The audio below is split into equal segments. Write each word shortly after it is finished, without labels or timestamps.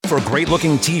For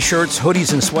great-looking t-shirts,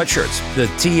 hoodies, and sweatshirts, the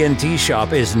TNT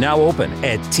shop is now open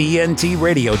at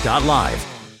tntradio.live.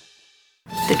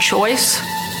 The choice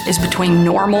is between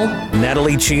normal,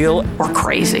 Natalie, Cheale, or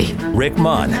crazy. Rick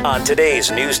Munn on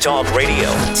today's News Talk Radio,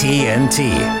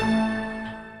 TNT.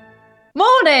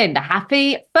 Morning!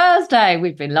 Happy Thursday.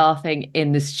 We've been laughing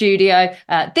in the studio.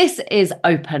 This is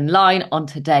Open Line on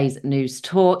today's News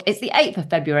Talk. It's the 8th of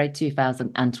February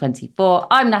 2024.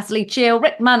 I'm Natalie, Cheale,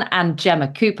 Rick Munn and Gemma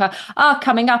Cooper are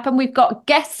coming up, and we've got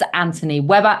guests Anthony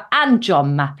Webber and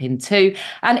John Mappin too.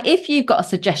 And if you've got a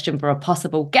suggestion for a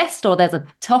possible guest, or there's a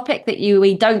topic that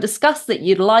we don't discuss that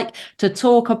you'd like to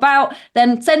talk about,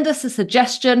 then send us a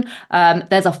suggestion.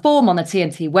 There's a form on the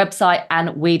TNT website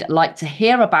and we'd like to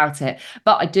hear about it.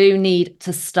 But I do need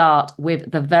to start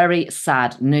with the very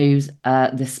sad news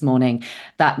this morning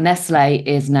that Nestlé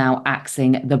is now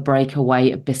axing the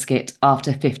breakaway biscuit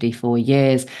after 54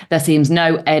 years. There seems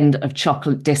no end of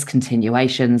chocolate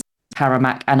discontinuations.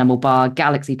 Taramac Animal Bar,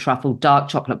 Galaxy Truffle, Dark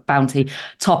Chocolate Bounty,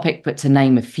 Topic, but to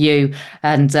name a few.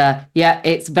 And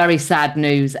it's very sad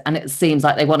news. And it seems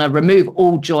like they want to remove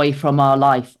all joy from our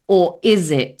life. Or is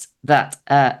it that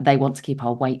they want to keep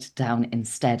our weight down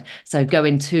instead? So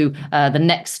going to the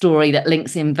next story that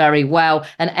links in very well.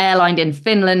 An airline in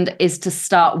Finland is to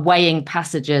start weighing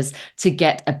passengers to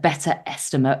get a better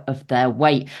estimate of their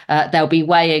weight. They'll be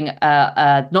weighing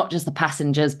not just the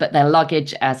passengers, but their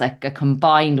luggage as a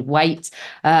combined weight.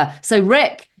 So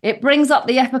Rick, it brings up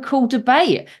the ethical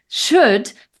debate.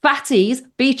 Should fatties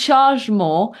be charged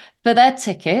more for their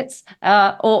tickets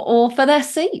or for their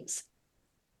seats?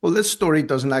 Well, this story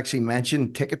doesn't actually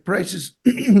mention ticket prices.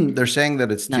 They're saying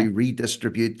that it's to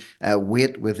redistribute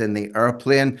weight within the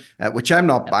airplane, which I'm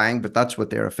not buying, but that's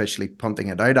what they're officially punting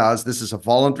it out as. This is a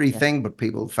voluntary thing, but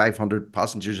 500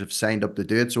 passengers have signed up to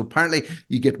do it. So apparently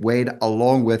you get weighed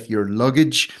along with your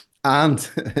luggage, and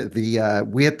the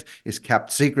weight is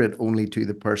kept secret only to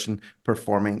the person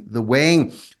performing the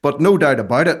weighing. But no doubt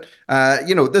about it,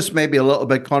 this may be a little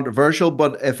bit controversial,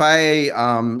 but if I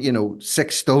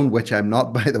 6 stone, which I'm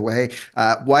not, by the way,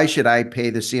 why should I pay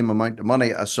the same amount of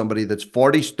money as somebody that's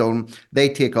 40 stone? They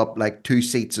take up like 2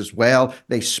 seats as well.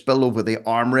 They spill over the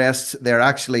armrests. They're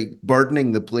actually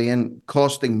burdening the plane,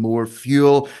 costing more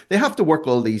fuel. They have to work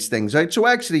all these things out. So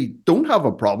I actually don't have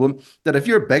a problem that if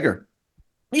you're bigger,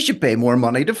 you should pay more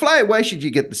money to fly. Why should you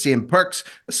get the same perks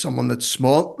as someone that's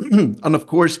small? And of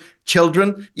course,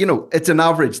 children, it's an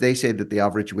average. They say that the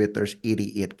average weight there's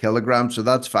 88 kilograms. So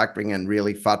that's factoring in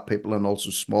really fat people and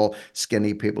also small,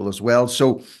 skinny people as well.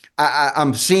 So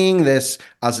I'm seeing this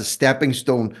as a stepping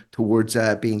stone towards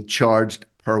being charged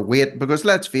per weight, because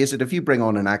let's face it, if you bring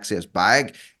on an access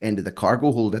bag into the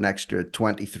cargo hold, an extra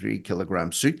 23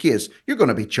 kilogram suitcase, you're going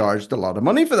to be charged a lot of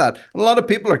money for that. And a lot of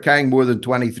people are carrying more than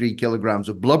 23 kilograms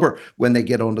of blubber when they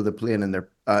get onto the plane and they're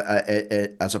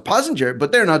as a passenger,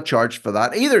 but they're not charged for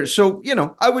that either. So,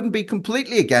 I wouldn't be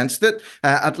completely against it.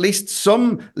 At least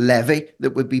some levy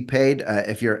that would be paid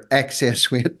if you're excess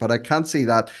weight, but I can't see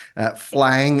that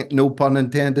flying, no pun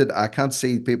intended. I can't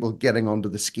see people getting onto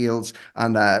the scales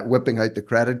and whipping out the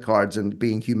credit cards and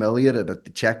being humiliated at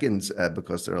the check-ins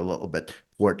because they're a little bit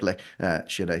portly,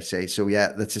 should I say. So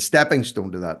yeah, that's a stepping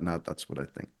stone to that. Now, that's what I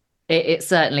think. It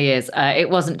certainly is. It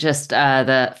wasn't just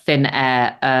the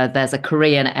Finnair. There's a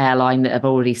Korean airline that have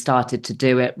already started to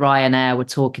do it. Ryanair were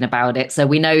talking about it. So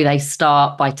we know they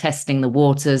start by testing the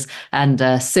waters,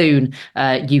 and soon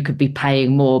you could be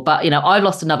paying more. But, I've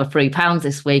lost another £3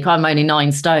 this week. I'm only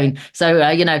 9 stone. So,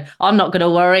 I'm not going to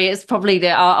worry. It's probably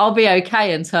I'll be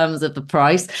okay in terms of the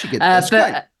price.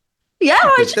 Yeah,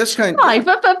 I just try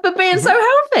for being so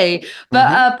healthy.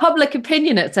 But public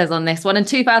opinion, it says on this one, in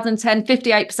 2010,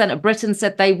 58% of Britons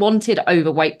said they wanted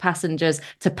overweight passengers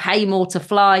to pay more to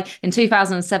fly. In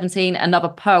 2017, another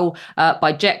poll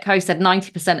by Jetco said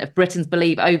 90% of Britons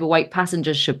believe overweight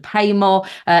passengers should pay more.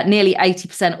 Nearly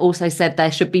 80% also said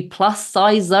there should be plus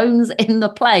size zones in the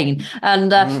plane.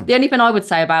 And the only thing I would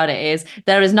say about it is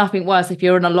there is nothing worse if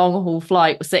you're in a long haul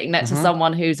flight sitting next to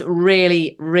someone who's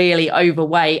really, really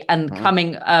overweight and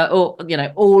coming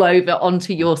all over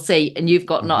onto your seat, and you've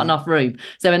got not enough room.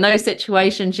 So in those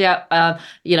situations,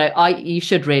 you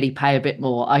should really pay a bit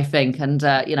more, I think. And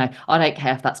I don't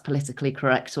care if that's politically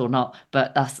correct or not,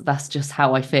 but that's just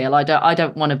how I feel. I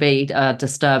don't want to be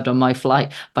disturbed on my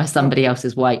flight by somebody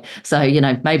else's weight. So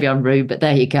maybe I'm rude, but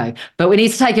there you go. But we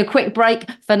need to take a quick break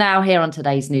for now here on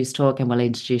today's News Talk, and we'll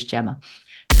introduce Gemma.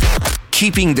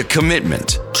 Keeping the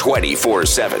commitment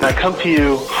 24/7. I come to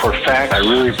you for facts. I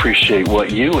really appreciate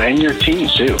what you and your team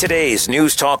do. Today's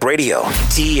News Talk Radio,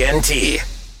 TNT.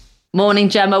 Morning,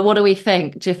 Gemma. What do we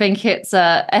think? Do you think it's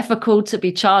ethical to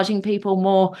be charging people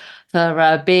more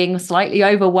for being slightly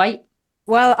overweight?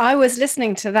 Well, I was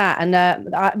listening to that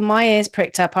and my ears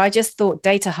pricked up. I just thought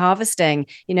data harvesting,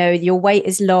 your weight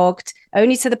is logged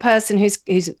only to the person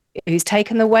who's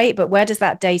taken the weight, but where does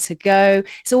that data go?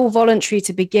 It's all voluntary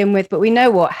to begin with, but we know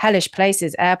what hellish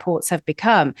places airports have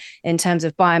become in terms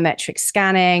of biometric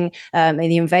scanning, and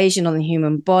the invasion on the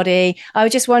human body. I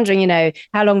was just wondering,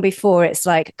 how long before it's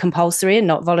like compulsory and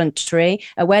not voluntary?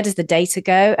 Where does the data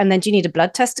go? And then do you need a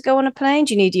blood test to go on a plane?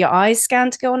 Do you need your eyes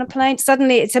scanned to go on a plane?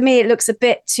 Suddenly, to me, it looks a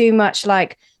bit too much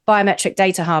like biometric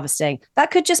data harvesting.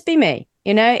 That could just be me.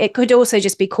 It could also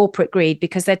just be corporate greed,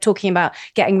 because they're talking about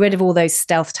getting rid of all those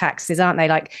stealth taxes, aren't they?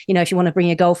 Like, if you want to bring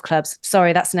your golf clubs,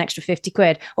 sorry, that's an extra 50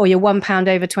 quid. Or your £1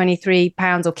 over 23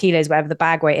 pounds or kilos, whatever the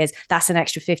bag weight is, that's an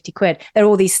extra 50 quid. There are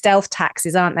all these stealth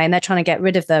taxes, aren't they? And they're trying to get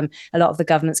rid of them, a lot of the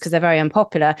governments, because they're very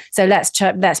unpopular. So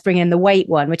let's bring in the weight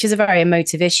one, which is a very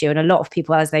emotive issue. And a lot of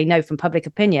people, as they know from public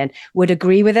opinion, would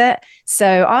agree with it.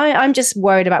 So I'm just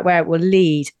worried about where it will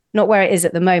lead, not where it is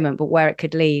at the moment, but where it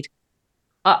could lead.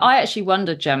 I actually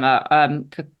wonder, Gemma,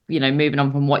 moving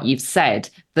on from what you've said,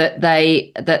 that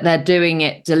they're doing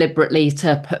it deliberately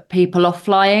to put people off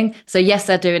flying. So yes,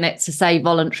 they're doing it to say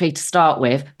voluntary to start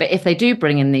with, but if they do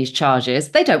bring in these charges,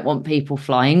 they don't want people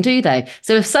flying, do they?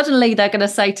 So if suddenly they're going to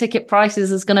say ticket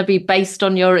prices is going to be based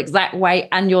on your exact weight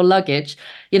and your luggage,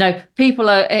 people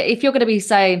are, if you're going to be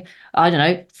saying, I don't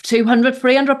know, £200,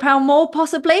 £300 more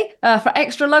possibly for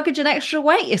extra luggage and extra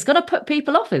weight, it's going to put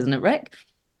people off, isn't it, Rick?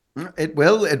 It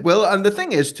will. And the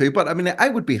thing is too, but I mean, I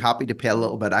would be happy to pay a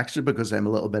little bit extra because I'm a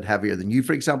little bit heavier than you,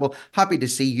 for example. Happy to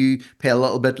see you pay a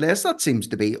little bit less. That seems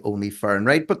to be only fair and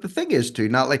right. But the thing is too,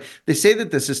 Natalie, they say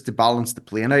that this is to balance the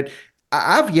plane out.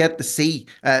 I've yet to see.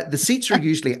 The seats are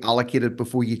usually allocated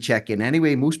before you check in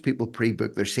anyway. Most people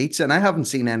pre-book their seats, and I haven't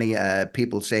seen any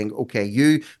people saying, okay,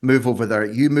 you move over there,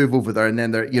 and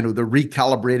then they're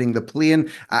recalibrating the plane.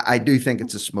 I do think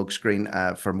it's a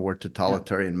smokescreen for more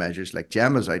totalitarian measures like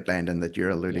Gemma's outlined and that you're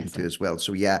alluding to as well.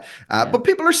 So but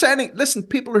people are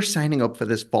signing up for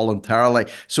this voluntarily.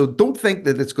 So don't think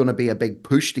that it's going to be a big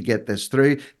push to get this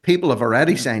through. People have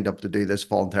already signed up to do this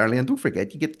voluntarily, and don't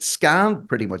forget, you get scanned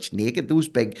pretty much naked. Those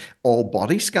big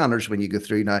all-body scanners when you go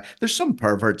through now. There's some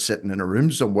pervert sitting in a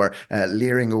room somewhere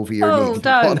leering over your naked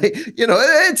body.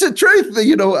 It's a truth.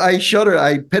 I shudder.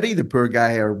 I pity the poor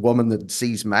guy or woman that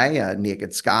sees my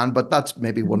naked scan, but that's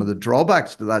maybe one of the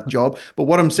drawbacks to that job. But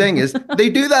what I'm saying is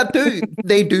they do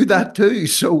that too.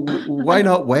 So why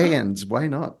not weigh-ins? Why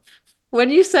not? When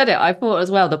you said it, I thought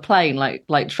as well the plane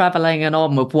like traveling and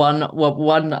on with one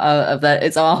of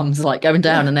its arms like going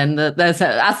down, and then there's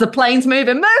as the plane's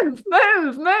moving, move.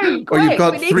 Or you've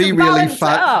got three really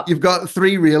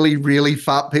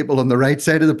fat people on the right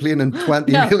side of the plane and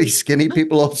 20 really skinny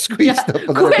people all squeezed up.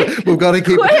 And we've got to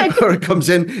keep it. Or it comes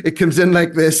in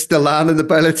like this. The landing, the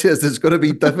pilot says it's going to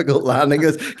be difficult landing.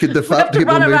 Could the fat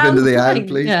people move into the aisle,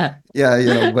 please?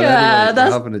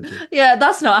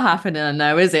 That's not happening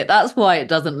now, is it? That's why it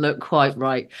doesn't look quite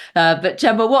right. But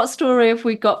Gemma, what story have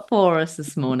we got for us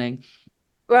this morning?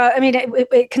 Well, I mean,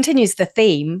 it continues the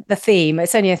theme.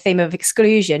 It's only a theme of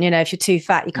exclusion. If you're too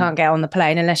fat, you can't get on the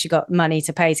plane unless you've got money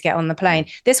to pay to get on the plane.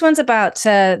 This one's about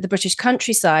the British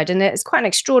countryside, and it's quite an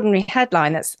extraordinary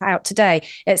headline that's out today.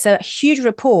 It's a huge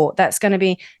report that's going to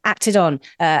be acted on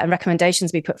and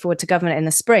recommendations be put forward to government in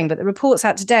the spring. But the report's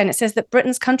out today, and it says that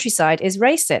Britain's countryside is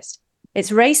racist. It's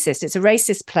racist. It's a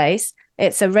racist place.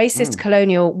 It's a racist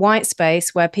colonial white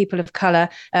space where people of colour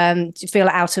feel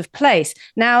out of place.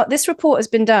 Now, this report has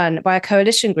been done by a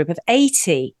coalition group of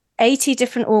 80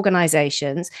 different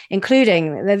organisations,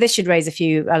 including, this should raise a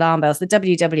few alarm bells, the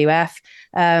WWF,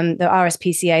 the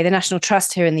RSPCA, the National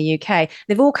Trust here in the UK.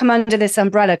 They've all come under this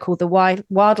umbrella called the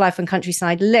Wildlife and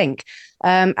Countryside Link.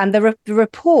 And the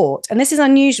report, and this is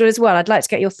unusual as well, I'd like to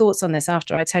get your thoughts on this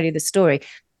after I tell you the story.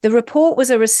 The report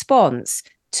was a response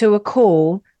to a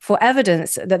call for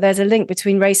evidence that there's a link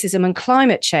between racism and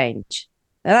climate change.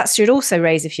 Now, that should also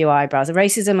raise a few eyebrows,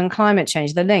 racism and climate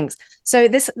change, the links. So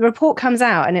this report comes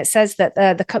out and it says that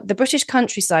the British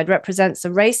countryside represents a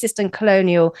racist and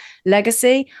colonial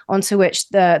legacy onto which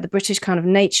the British kind of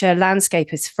nature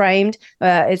landscape is framed.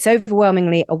 It's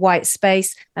overwhelmingly a white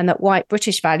space, and that white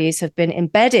British values have been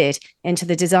embedded into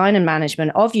the design and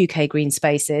management of UK green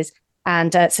spaces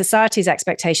and society's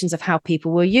expectations of how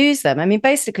people will use them. I mean,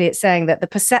 basically, it's saying that the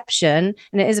perception,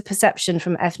 and it is a perception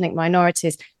from ethnic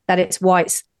minorities, that it's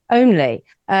whites only.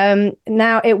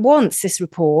 Now, it wants this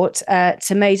report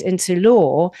to make into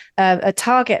law a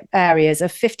target areas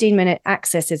of 15-minute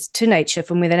accesses to nature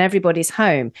from within everybody's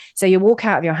home. So you walk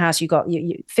out of your house, you got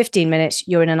 15 minutes,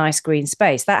 you're in a nice green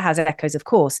space. That has echoes, of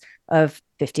course, of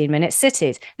 15-minute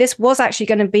cities. This was actually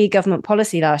going to be government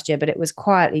policy last year, but it was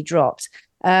quietly dropped.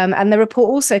 And the report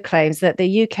also claims that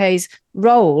the UK's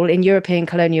role in European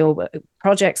colonial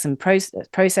projects and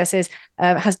processes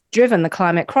has driven the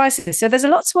climate crisis. So there's a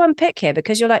lot to unpick here,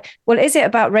 because you're like, well, is it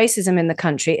about racism in the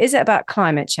country? Is it about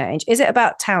climate change? Is it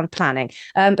about town planning?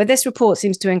 But this report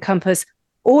seems to encompass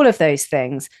all of those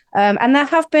things. And there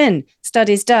have been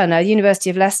studies done. University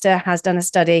of Leicester has done a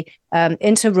study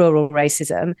into rural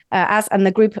racism, and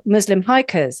the group Muslim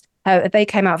Hikers. They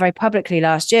came out very publicly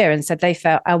last year and said they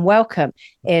felt unwelcome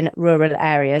in rural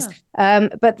areas.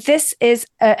 But this is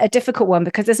a difficult one,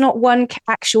 because there's not one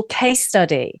actual case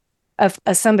study of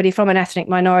somebody from an ethnic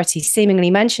minority seemingly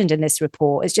mentioned in this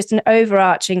report. It's just an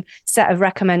overarching set of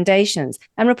recommendations.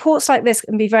 And reports like this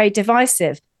can be very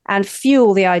divisive and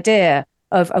fuel the idea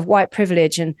of white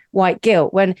privilege and white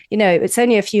guilt, when, it's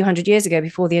only a few hundred years ago,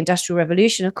 before the Industrial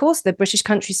Revolution. Of course, the British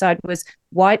countryside was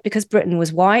white because Britain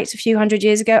was white a few hundred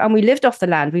years ago, and we lived off the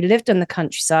land. We lived in the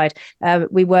countryside.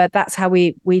 That's how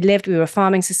we lived. We were a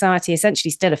farming society,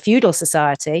 essentially still a feudal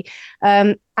society.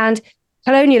 And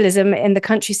colonialism in the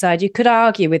countryside, you could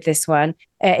argue with this one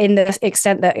in the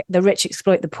extent that the rich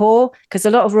exploit the poor, because a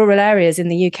lot of rural areas in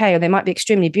the UK, or they might be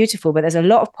extremely beautiful, but there's a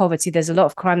lot of poverty, there's a lot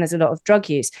of crime, there's a lot of drug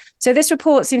use. So this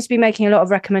report seems to be making a lot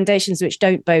of recommendations which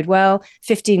don't bode well.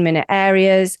 15-minute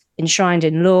areas enshrined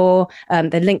in law,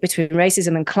 the link between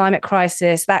racism and climate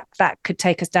crisis, that could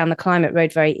take us down the climate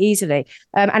road very easily.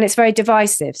 And it's very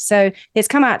divisive. So it's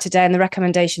come out today, and the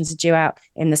recommendations are due out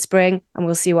in the spring, and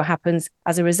we'll see what happens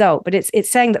as a result. But it's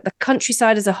saying that the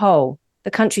countryside as a whole,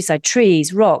 the countryside,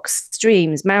 trees, rocks,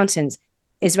 streams, mountains,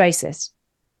 is racist.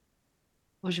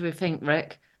 What do we think,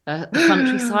 Rick? The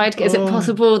countryside, is it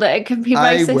possible that it can be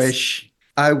racist?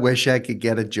 I wish I could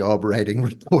get a job writing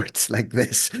reports like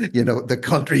this. The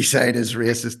countryside is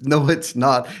racist. No, it's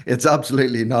not. It's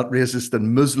absolutely not racist.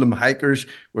 And Muslim hikers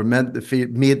were made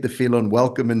to feel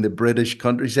unwelcome in the British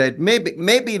countryside.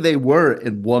 Maybe they were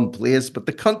in one place, but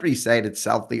the countryside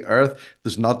itself, the earth,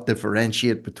 does not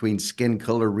differentiate between skin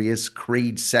color, race,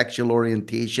 creed, sexual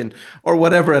orientation, or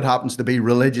whatever it happens to be,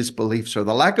 religious beliefs or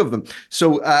the lack of them.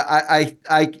 So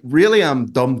I really am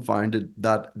dumbfounded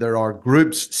that there are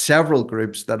several groups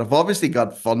that have obviously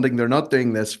got funding. They're not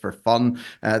doing this for fun.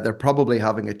 They're probably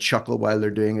having a chuckle while they're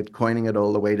doing it, coining it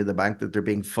all the way to the bank that they're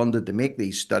being funded to make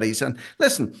these studies. And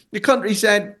listen, the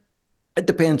countryside, it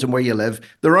depends on where you live.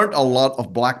 There aren't a lot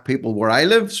of black people where I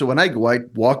live. So when I go out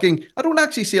walking, I don't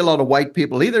actually see a lot of white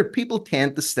people either. People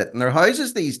tend to sit in their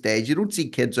houses these days. You don't see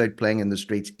kids out playing in the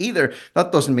streets either.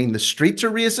 That doesn't mean the streets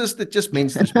are racist. It just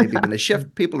means there's maybe been a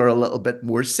shift. People are a little bit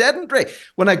more sedentary.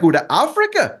 When I go to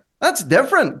Africa, that's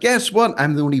different. Guess what?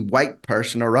 I'm the only white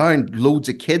person around. Loads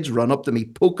of kids run up to me,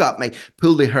 poke at me,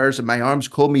 pull the hairs of my arms,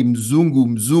 call me Mzungu,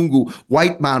 Mzungu,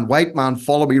 white man,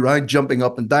 follow me around, jumping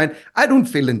up and down. I don't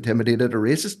feel intimidated or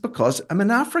racist because I'm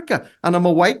in Africa and I'm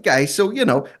a white guy. So,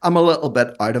 I'm a little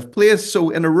bit out of place.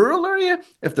 So in a rural area,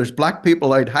 if there's black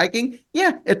people out hiking,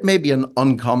 yeah, it may be an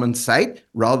uncommon sight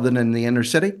rather than in the inner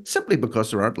city, simply because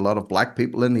there aren't a lot of black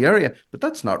people in the area. But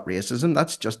that's not racism.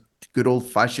 That's just good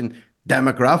old-fashioned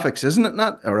demographics, isn't it,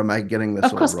 Nat? Or am I getting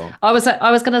this all wrong? I was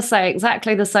going to say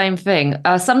exactly the same thing.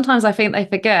 Sometimes I think they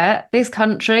forget this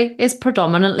country is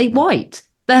predominantly white.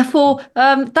 Therefore,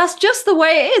 that's just the way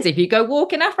it is. If you go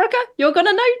walk in Africa, you're going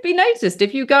to be noticed.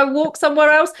 If you go walk somewhere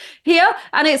else here,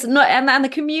 and it's not, and the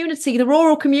community, the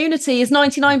rural community, is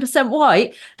 99%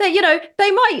 white, that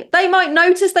they might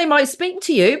notice, they might speak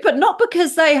to you, but not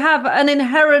because they have an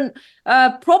inherent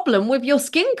problem with your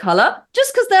skin color,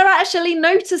 just because they're actually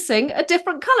noticing a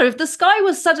different color. If the sky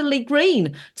was suddenly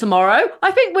green tomorrow,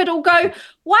 I think we'd all go,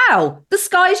 wow, the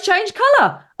sky's changed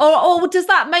color. Or does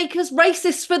that make us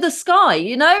racist for the sky? Do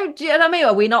you know what I mean?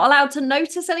 Are we not allowed to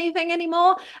notice anything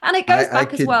anymore? And it goes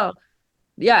back as well.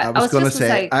 Yeah, I was going to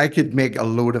say I could make a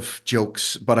load of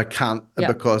jokes, but I can't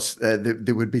because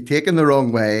they would be taken the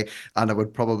wrong way and I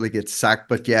would probably get sacked.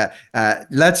 But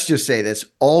let's just say this.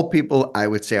 All people, I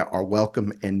would say, are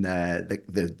welcome in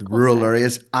the rural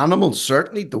areas. Animals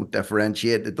certainly don't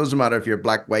differentiate. It doesn't matter if you're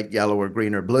black, white, yellow, or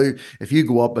green, or blue. If you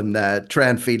go up and try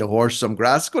and feed a horse some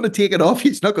grass, it's going to take it off.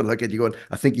 He's not going to look at you going,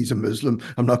 I think he's a Muslim.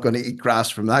 I'm not going to eat grass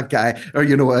from that guy. Or,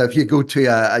 if you go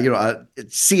to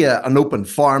see an open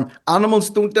farm,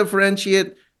 animals don't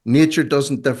differentiate. Nature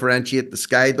doesn't differentiate. The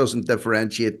sky doesn't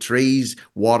differentiate. Trees,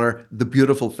 water, the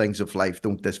beautiful things of life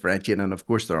don't differentiate. And of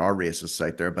course, there are racists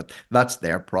out there, but that's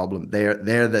their problem. They're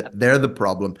the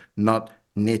problem, not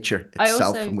nature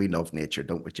itself. And we love nature,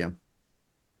 don't we, Jim?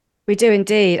 We do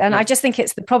indeed. And I just think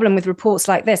it's the problem with reports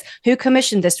like this. Who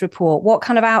commissioned this report? What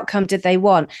kind of outcome did they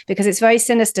want? Because it's very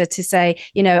sinister to say,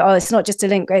 it's not just a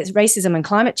link, it's racism and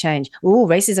climate change. Oh,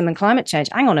 racism and climate change.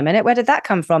 Hang on a minute. Where did that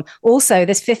come from? Also,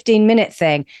 this 15-minute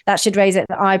thing, that should raise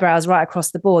eyebrows right across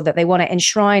the board, that they want to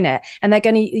enshrine it. And they're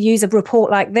going to use a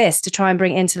report like this to try and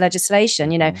bring it into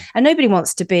legislation, and nobody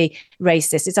wants to be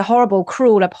racist. It's a horrible,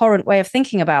 cruel, abhorrent way of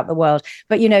thinking about the world.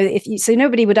 But, so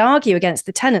nobody would argue against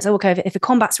the tenets. Oh, okay, if it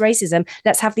combats racism,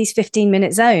 let's have these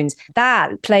 15-minute zones.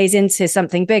 That plays into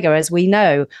something bigger, as we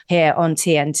know here on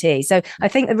TNT. So I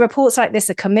think the reports like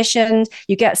this are commissioned.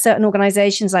 You get certain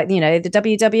organizations like, the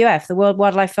WWF, the World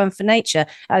Wildlife Fund for Nature.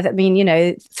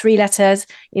 3 letters,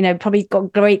 probably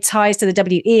got great ties to the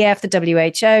WEF, the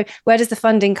WHO. Where does the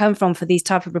funding come from for these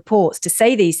type of reports to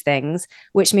say these things,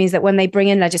 which means that when they bring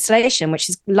in legislation, which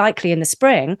is likely in the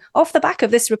spring, off the back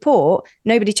of this report,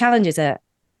 nobody challenges it.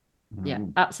 Yeah,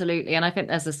 absolutely. And I think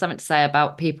there's something to say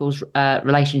about people's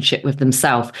relationship with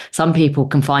themselves. Some people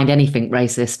can find anything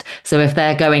racist. So if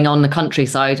they're going on the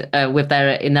countryside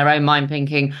in their own mind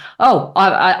thinking, oh,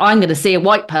 I'm going to see a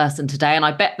white person today and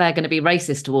I bet they're going to be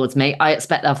racist towards me, I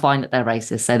expect they'll find that they're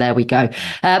racist. So there we go.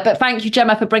 But thank you,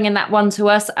 Gemma, for bringing that one to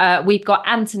us. We've got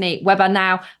Anthony Webber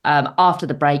now after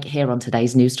the break here on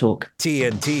today's News Talk.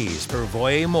 TNT's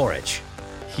Pervoy Morich.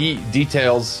 He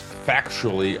details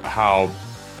factually how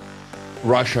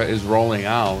Russia is rolling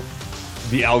out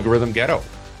the algorithm ghetto,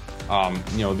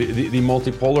 the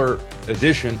multipolar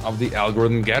edition of the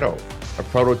algorithm ghetto, a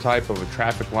prototype of a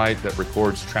traffic light that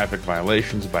records traffic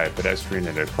violations by a pedestrian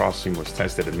at a crossing was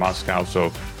tested in Moscow.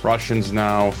 So Russians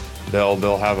now,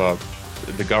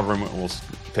 the government will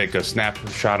take a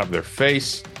snapshot of their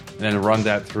face and then run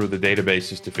that through the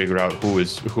databases to figure out who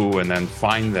is who and then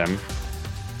find them,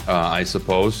 I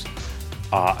suppose.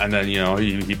 And then,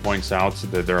 he points out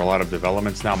that there are a lot of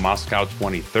developments now. Moscow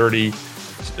 2030,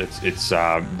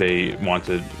 they want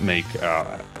to make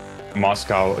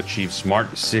Moscow achieve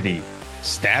smart city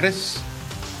status.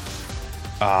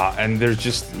 And there's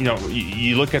just,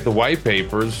 you look at the white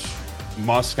papers,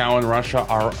 Moscow and Russia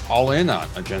are all in on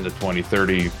Agenda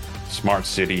 2030, smart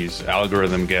cities,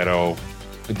 algorithm ghetto,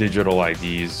 digital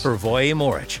IDs. Pervoy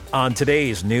Morich on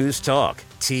today's News Talk,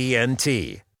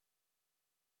 TNT.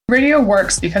 Radio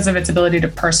works because of its ability to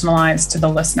personalize to the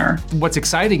listener. What's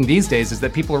exciting these days is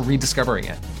that people are rediscovering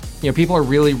it. People are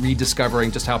really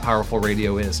rediscovering just how powerful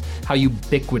radio is, how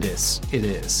ubiquitous it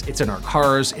is. It's in our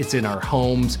cars, it's in our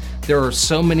homes. There are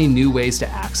so many new ways to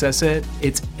access it.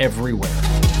 It's everywhere.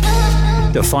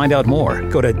 To find out more,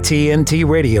 go to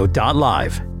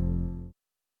tntradio.live.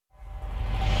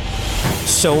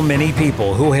 So many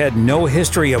people who had no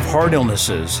history of heart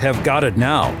illnesses have got it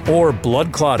now, or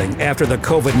blood clotting after the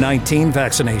COVID-19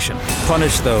 vaccination.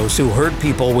 Punish those who hurt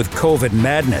people with COVID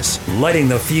madness, lighting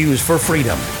the fuse for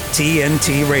freedom.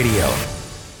 TNT Radio.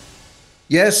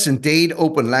 Yes, indeed.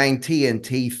 Open line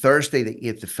TNT, Thursday, the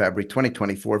 8th of February,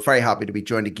 2024. Very happy to be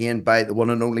joined again by the one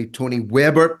and only Tony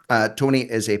Webber. Tony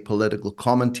is a political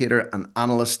commentator, an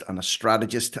analyst, and a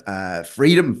strategist,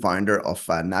 freedom founder of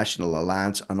National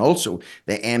Alliance, and also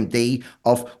the MD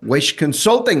of Wish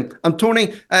Consulting. And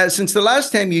Tony, since the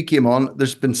last time you came on,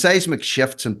 there's been seismic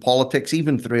shifts in politics,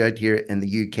 even throughout here in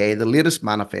the UK. The latest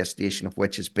manifestation of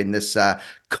which has been this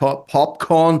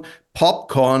PopCon,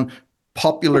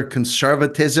 popular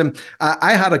conservatism.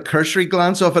 I had a cursory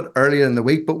glance of it earlier in the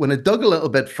week, but when I dug a little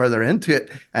bit further into it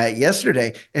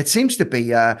yesterday, it seems to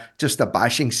be just a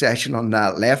bashing session on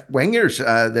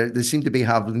left-wingers. They seem to be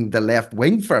having the left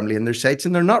wing firmly in their sights,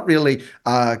 and they're not really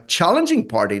a challenging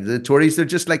party to the Tories. They're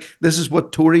just like, this is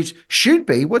what Tories should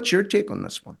be. What's your take on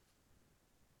this one?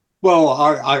 Well,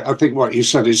 I think what you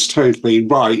said is totally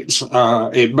right.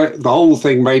 The whole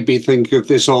thing made me think of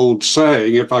this old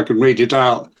saying, if I can read it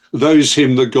out: those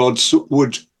whom the gods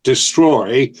would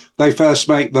destroy, they first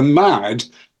make them mad.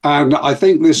 And I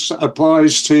think this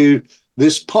applies to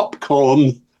this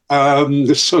PopCon,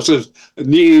 this sort of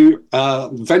new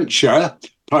venture,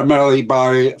 primarily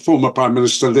by former Prime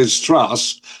Minister Liz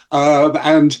Truss.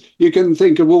 And you can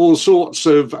think of all sorts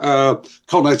of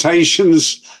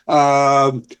connotations.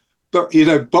 But,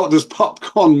 what does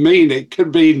PopCon mean? It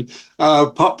could mean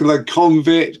popular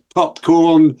convict,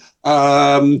 popcorn.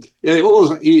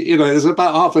 There's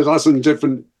about half a dozen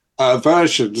different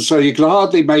versions. So you can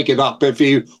hardly make it up if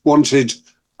you wanted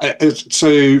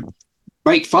to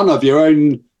make fun of your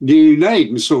own new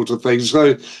name, sort of thing.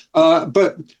 So,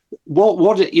 but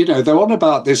they're on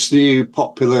about this new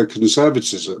popular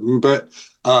conservatism, but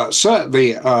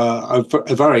certainly a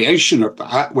variation of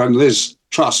that when Liz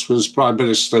Truss was Prime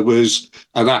Minister was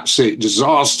an absolute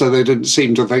disaster. They didn't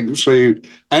seem to think through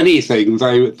anything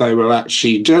they were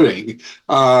actually doing.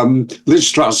 Liz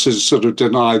Truss has sort of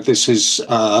denied this is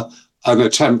an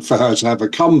attempt for her to have a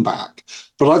comeback.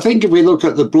 But I think if we look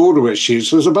at the broader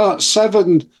issues, there's about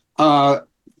 7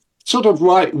 sort of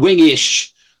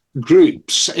right-wingish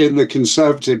groups in the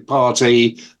Conservative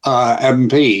Party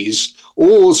MPs,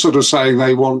 all sort of saying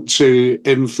they want to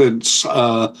influence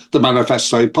the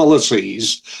manifesto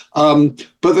policies. But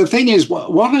the thing is,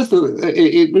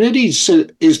 it really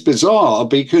is bizarre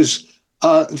because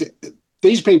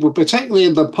these people, particularly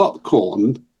in the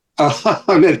PopCon,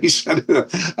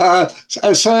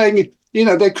 are saying,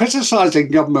 they're criticising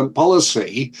government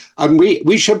policy and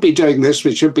we should be doing this,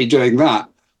 we should be doing that.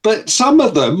 But some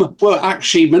of them were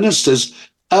actually ministers.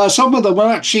 Some of them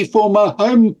were actually former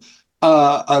Home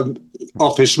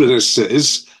Office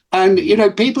ministers. And,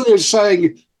 people who are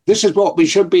saying this is what we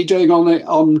should be doing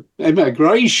on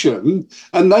immigration,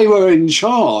 and they were in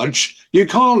charge. You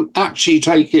can't actually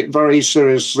take it very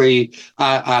seriously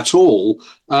at all.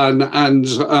 And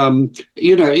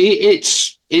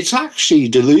it's actually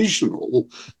delusional.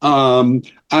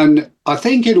 And I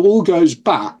think it all goes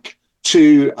back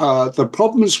to the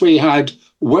problems we had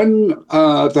when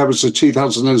there was a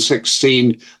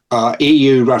 2016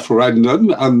 EU referendum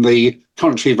and the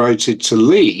country voted to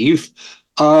leave.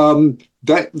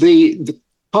 That the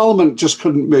Parliament just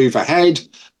couldn't move ahead,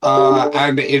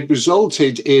 and it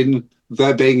resulted in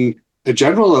there being a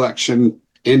general election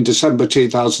in December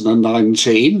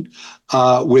 2019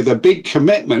 with a big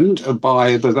commitment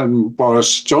by the then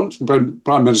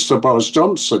Prime Minister Boris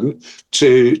Johnson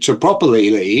to properly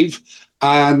leave.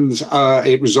 And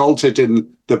it resulted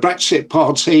in the Brexit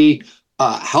Party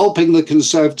helping the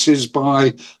Conservatives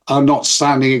by not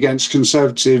standing against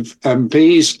Conservative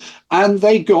MPs. And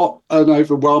they got an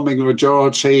overwhelming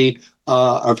majority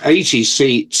of 80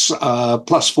 seats,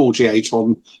 plus 48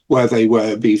 on where they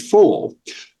were before.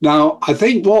 Now, I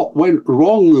think what went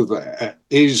wrong there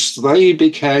is they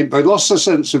lost a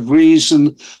sense of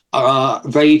reason.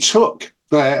 They took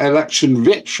their election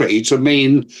victory to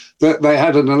mean that they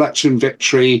had an election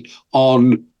victory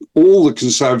on all the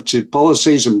Conservative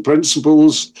policies and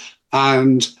principles.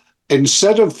 And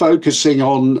instead of focusing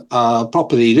on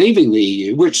properly leaving the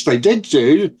EU, which they did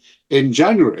do in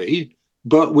January,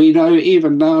 but we know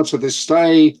even now to this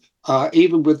day,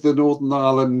 even with the Northern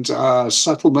Ireland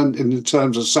settlement in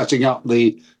terms of setting up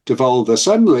the devolved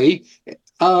assembly,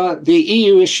 the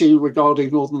EU issue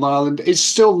regarding Northern Ireland is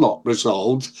still not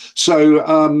resolved. So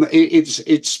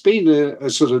it's been a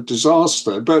sort of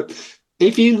disaster. But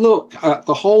if you look at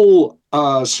the whole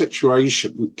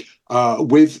situation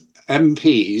with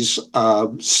MPs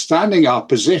standing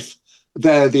up as if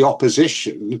they're the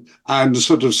opposition and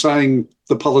sort of saying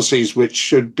the policies which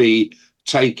should be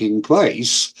taking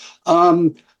place,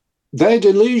 they're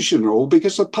delusional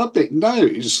because the public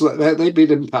knows that they've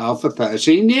been in power for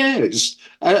 13 years.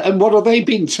 And what have they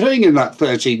been doing in that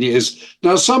 13 years?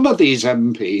 Now, some of these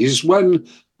MPs, when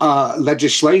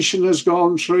legislation has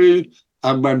gone through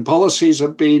and when policies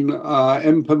have been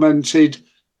implemented,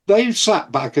 they've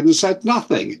sat back and said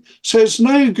nothing. So it's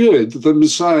no good them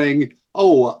saying,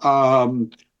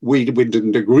 we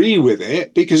didn't agree with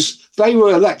it, because they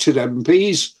were elected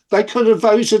MPs. They could have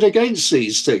voted against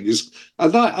these things.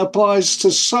 And that applies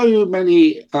to so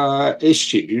many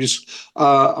issues.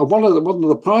 One of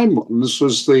the prime ones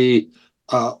was the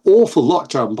awful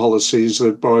lockdown policies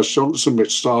of Boris Johnson,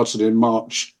 which started in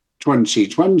March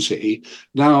 2020.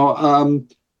 Now,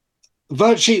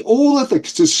 virtually all of the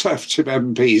Conservative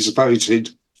MPs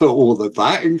voted for all of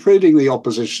that, including the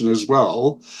opposition as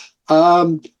well.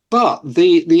 But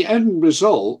the end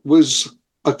result was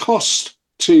a cost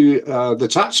to the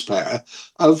taxpayer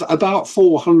of about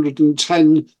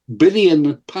 £410 billion,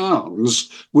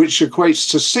 which equates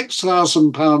to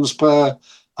 £6,000 per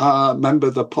member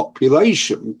of the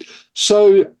population.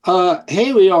 So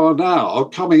here we are now,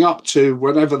 coming up to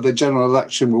whenever the general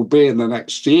election will be in the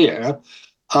next year,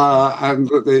 and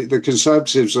the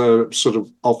Conservatives are sort of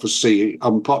obviously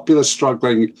unpopular,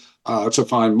 struggling to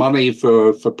find money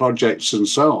for projects and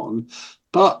so on.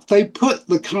 But they put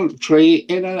the country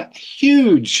in a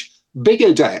huge,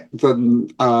 bigger debt than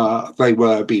they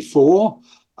were before.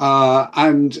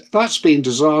 And that's been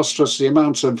disastrous. The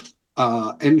amount of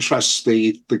interest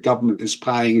the government is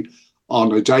paying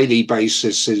on a daily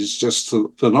basis is just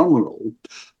phenomenal.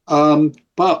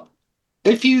 But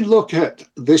if you look at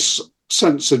this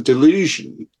sense of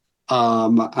delusion,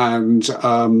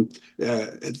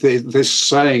 This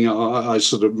saying I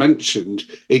sort of mentioned,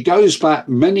 it goes back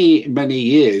many, many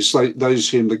years, like those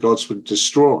whom the gods would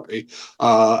destroy,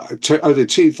 to over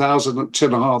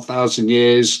 2,500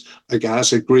 years ago,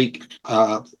 has a Greek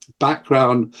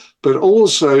background, but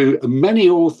also many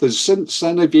authors since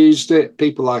then have used it.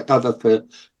 People like Agatha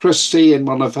Christie in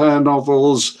one of her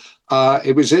novels.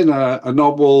 It was in a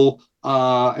novel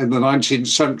in the 19th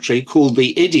century called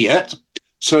The Idiot.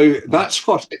 So that's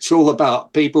what it's all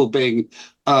about, people being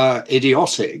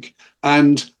idiotic.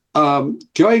 And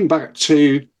going back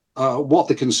to what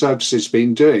the Conservatives have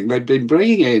been doing, they've been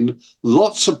bringing in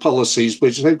lots of policies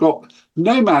which they've got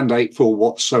no mandate for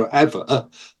whatsoever.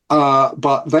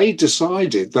 But they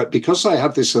decided that because they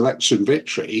had this election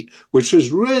victory, which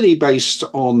was really based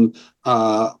on,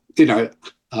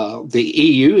 the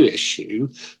EU issue,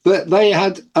 that they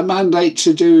had a mandate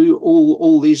to do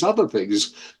all these other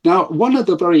things. Now, one of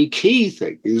the very key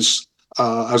things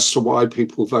as to why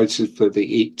people voted for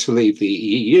to leave the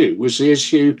EU was the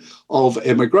issue of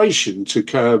immigration, to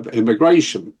curb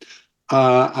immigration.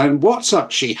 And what's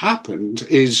actually happened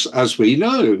is, as we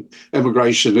know,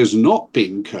 immigration has not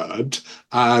been curbed.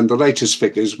 And the latest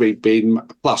figures, we've been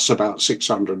plus about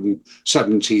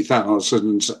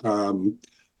 670,000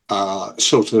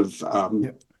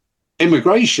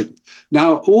 immigration.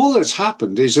 Now, all that's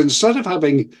happened is instead of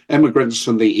having immigrants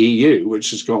from the EU,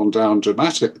 which has gone down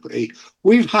dramatically,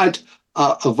 we've had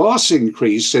a vast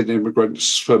increase in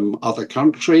immigrants from other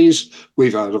countries.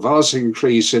 We've had a vast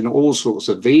increase in all sorts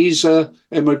of visa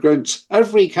immigrants,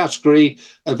 every category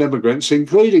of immigrants,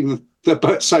 including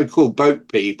the so-called boat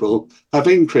people, have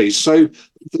increased. So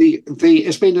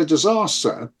it's been a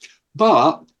disaster.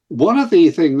 But one of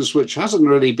the things which hasn't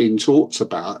really been talked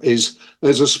about is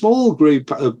there's a small group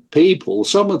of people,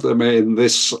 some of them in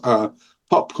this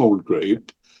PopCon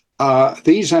group.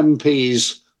 These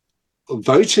MPs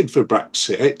voted for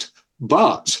Brexit,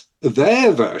 but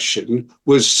their version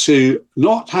was to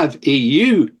not have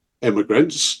EU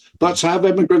immigrants, but to have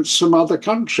immigrants from other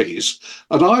countries.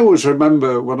 And I always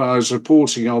remember when I was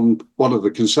reporting on one of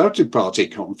the Conservative Party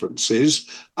conferences,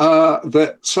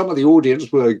 that some of the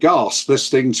audience were aghast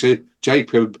listening to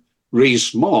Jacob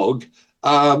Rees-Mogg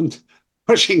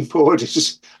pushing forward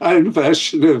his own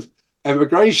version of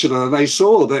immigration, and they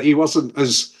saw that he wasn't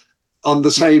as on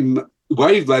the same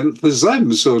wavelength as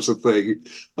them, sort of thing.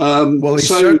 Well,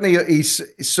 sorry,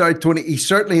 Tony,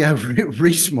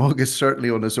 Rees-Mogg is certainly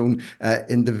on his own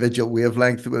individual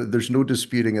wavelength. There's no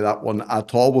disputing of that one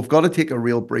at all. We've got to take a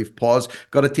real brief pause,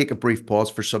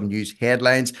 for some news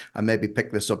headlines, and maybe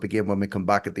pick this up again when we come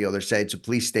back at the other side. So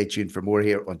please stay tuned for more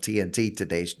here on TNT,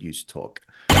 Today's News Talk.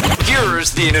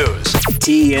 Here's the news.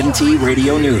 TNT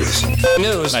Radio News.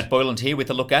 Matt Boyland here with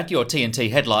a look at your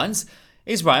TNT headlines.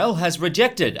 Israel has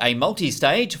rejected a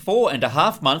multi-stage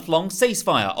 4.5-month-long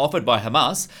ceasefire offered by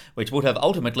Hamas, which would have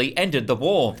ultimately ended the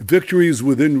war. Victory is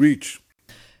within reach.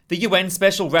 The UN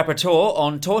Special Rapporteur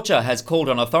on Torture has called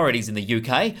on authorities in the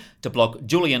UK to block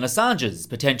Julian Assange's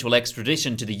potential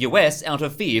extradition to the US out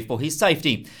of fear for his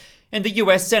safety. And the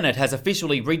US Senate has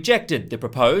officially rejected the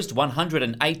proposed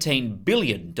 $118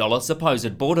 billion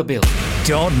supposed border bill.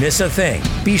 Don't miss a thing.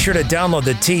 Be sure to download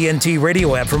the TNT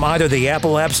Radio app from either the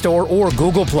Apple App Store or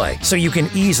Google Play so you can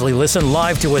easily listen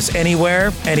live to us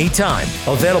anywhere, anytime.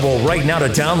 Available right now to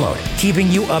download, keeping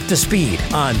you up to speed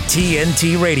on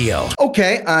TNT Radio.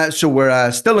 Okay, so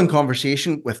we're still in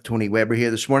conversation with Tony Webber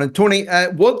here this morning. Tony,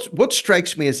 what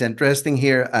strikes me as interesting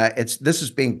here, this is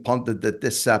being punted that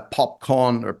this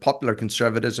PopCon or popular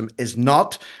conservatism is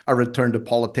not a return to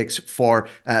politics for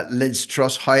Liz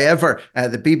Truss. However,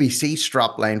 the BBC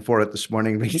strapline for it this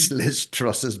morning reads, Liz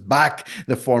Truss is back.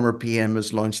 The former PM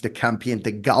has launched a campaign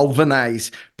to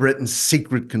galvanise Britain's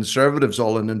secret conservatives,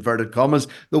 all in inverted commas.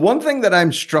 The one thing that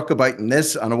I'm struck about in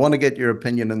this, and I want to get your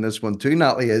opinion on this one too,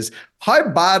 Natalie, is how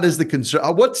bad is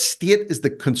what state is the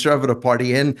Conservative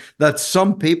Party in that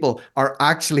some people are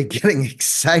actually getting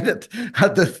excited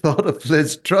at the thought of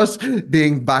Liz Truss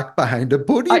being back behind a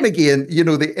podium again? You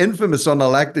know, the infamous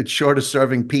unelected, shortest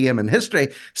serving PM in history.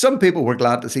 Some people were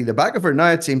glad to see the back of her.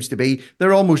 Now it seems to be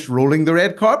they're almost rolling the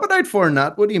red carpet out for her,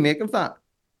 Nat. What do you make of that?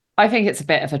 I think it's a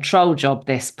bit of a troll job,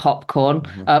 this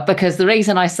PopCon, because the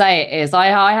reason I say it is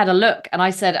I had a look and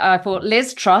I thought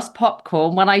Liz Truss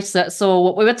PopCon when I saw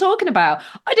what we were talking about.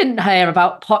 I didn't hear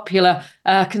about popular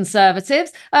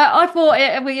conservatives. I thought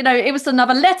it was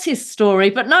another lettuce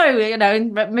story, but no,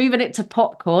 moving it to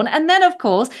PopCon. And then, of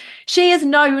course, she is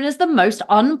known as the most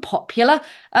unpopular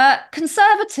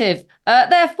conservative.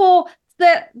 Therefore,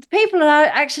 that people are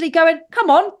actually going, come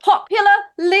on, popular,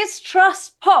 Liz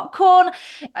Truss, popcorn.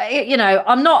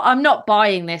 I'm not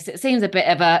buying this. It seems a bit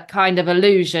of a kind of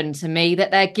illusion to me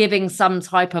that they're giving some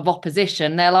type of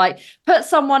opposition. They're like, put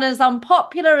someone as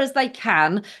unpopular as they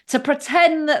can to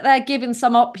pretend that they're giving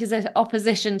some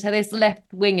opposition to this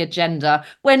left-wing agenda,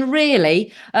 when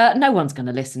really no one's going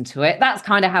to listen to it. That's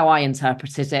kind of how I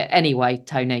interpreted it anyway,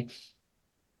 Tony.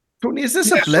 Tony, is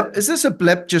this a blip? Is this a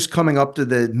blip just coming up to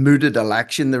the mooted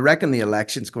election? They reckon the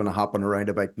election's going to happen around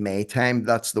about May time.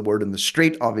 That's the word in the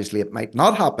street. Obviously, it might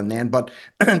not happen then, but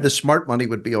the smart money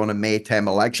would be on a May time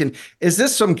election. Is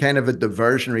this some kind of a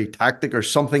diversionary tactic or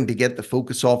something to get the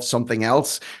focus off something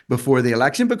else before the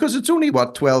election? Because it's only,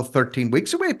 12, 13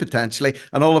 weeks away potentially.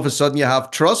 And all of a sudden you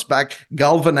have Truss back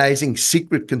galvanizing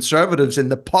secret conservatives in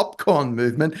the PopCon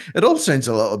movement. It all sounds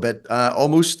a little bit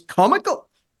almost comical.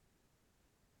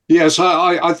 Yes,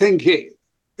 I think it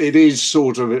is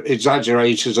sort of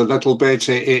exaggerated a little bit.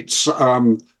 It's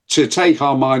to take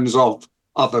our minds off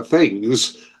other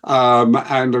things.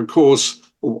 And of course,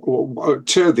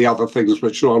 two of the other things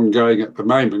which are ongoing at the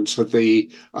moment are the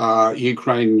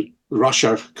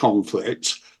Ukraine-Russia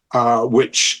conflict,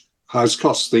 which has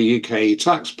cost the UK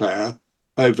taxpayer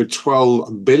over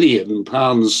 £12 billion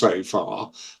so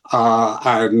far.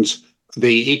 And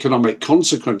the economic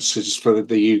consequences for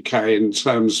the UK in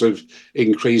terms of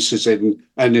increases in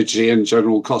energy and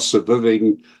general cost of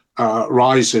living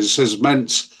rises has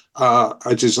meant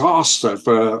a disaster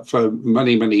for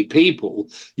many, many people.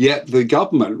 Yet the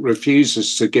government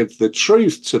refuses to give the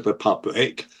truth to the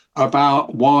public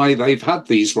about why they've had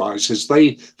these rises.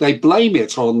 They blame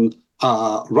it on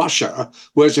Russia,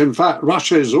 whereas in fact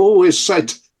Russia has always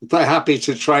said they're happy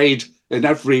to trade in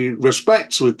every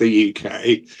respect with the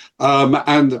UK.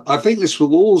 And I think this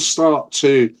will all start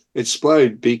to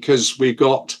explode because we've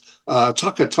got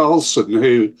Tucker Carlson,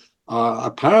 who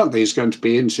apparently is going to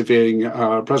be interviewing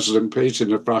President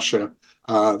Putin of Russia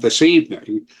this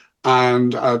evening.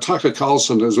 And Tucker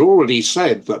Carlson has already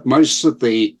said that most of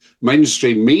the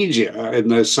mainstream media in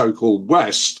the so-called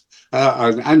West,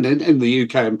 and in the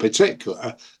UK in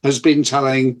particular, has been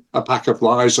telling a pack of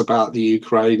lies about the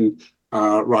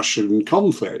Ukraine-Russian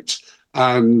conflict.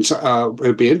 And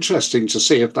it'd be interesting to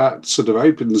see if that sort of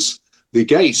opens the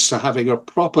gates to having a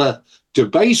proper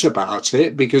debate about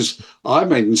it, because I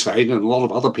maintain, and a lot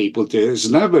of other people do, it's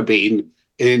never been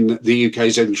in the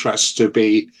UK's interest to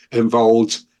be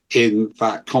involved in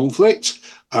that conflict.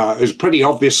 It was pretty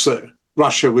obvious that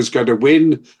Russia was going to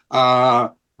win,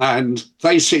 and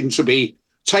they seem to be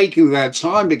taking their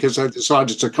time because they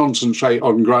decided to concentrate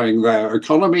on growing their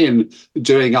economy and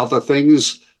doing other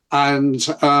things. And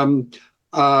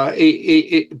but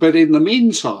in the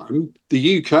meantime,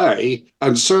 the UK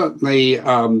and certainly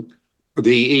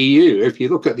the EU, if you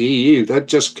look at the EU, they've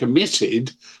just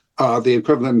committed the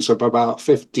equivalent of about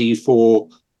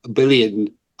 $54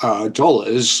 billion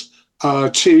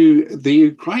to the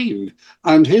Ukraine.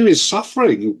 And who is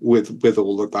suffering with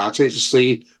all of that? It's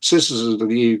the citizens of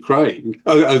the Ukraine,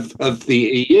 of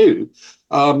the EU.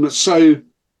 And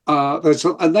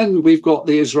then we've got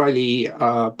the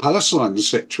Israeli-Palestine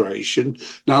situation.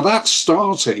 Now that's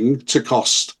starting to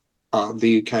cost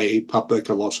the UK public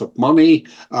a lot of money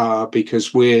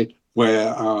because we're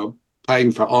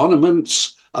paying for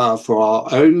armaments for our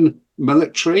own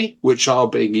military, which are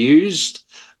being used.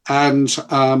 And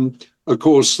of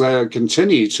course, there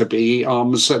continue to be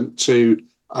arms sent to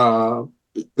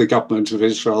the government of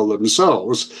Israel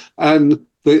themselves. And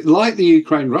like the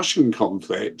Ukraine-Russian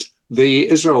conflict, the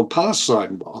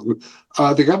Israel-Palestine one,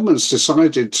 the government's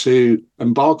decided to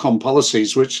embark on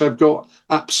policies which have got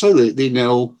absolutely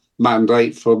nil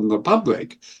mandate from the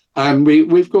public. And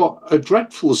we've got a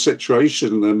dreadful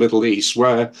situation in the Middle East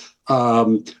where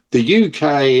the UK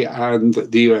and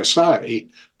the USA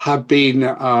have been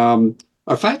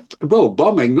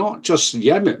bombing not just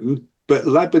Yemen, but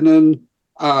Lebanon,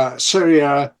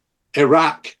 Syria,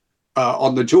 Iraq,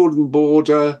 on the Jordan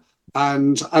border.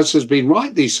 And as has been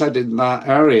rightly said in that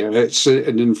area, it's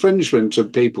an infringement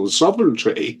of people's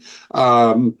sovereignty.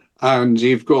 And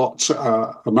you've got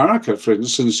America, for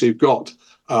instance, you've got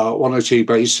one or two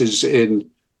bases in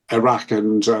Iraq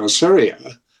and Syria.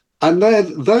 And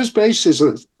those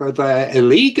bases are there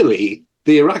illegally.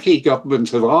 The Iraqi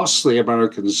government have asked the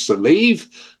Americans to leave.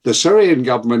 The Syrian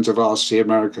government have asked the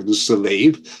Americans to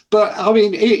leave. But I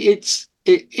mean, if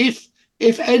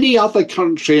any other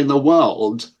country in the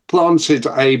world planted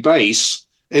a base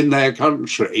in their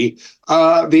country,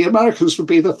 the Americans would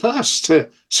be the first to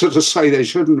sort of say they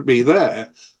shouldn't be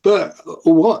there. But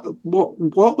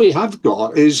what we have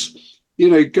got is,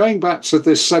 going back to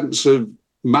this sense of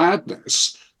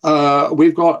madness.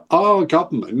 we've got our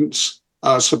governments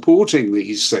supporting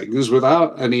these things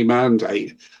without any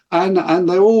mandate, and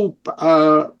they're all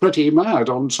pretty mad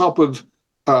on top of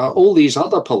all these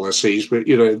other policies,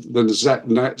 the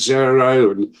net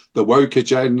zero and the woke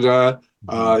agenda.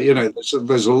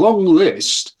 There's a long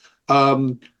list,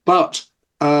 but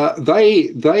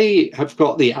they have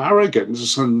got the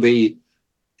arrogance and the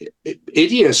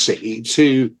idiocy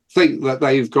to think that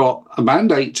they've got a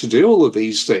mandate to do all of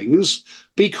these things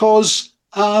because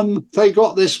they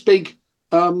got this big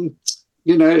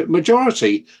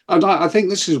majority. And I think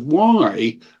this is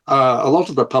why a lot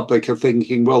of the public are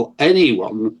thinking, well,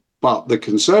 anyone but the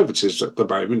Conservatives at the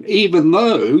moment, even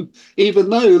though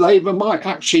Labour might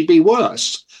actually be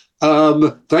worse.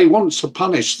 They want to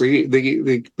punish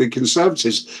the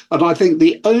Conservatives. And I think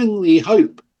the only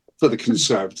hope for the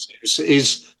Conservatives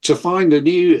is to find a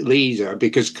new leader,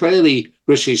 because clearly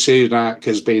Rishi Sunak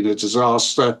has been a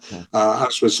disaster,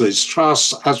 as was Liz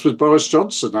Truss, as was Boris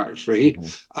Johnson, actually.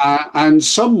 And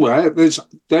somewhere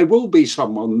there will be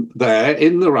someone there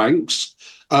in the ranks.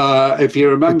 If you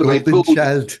remember, they pulled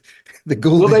the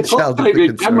golden child. They pulled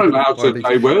David Cameron out of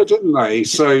nowhere, didn't they?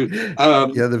 So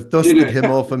they've dusted him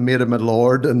off and made him a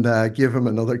lord and give him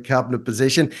another cabinet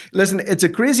position. Listen, it's a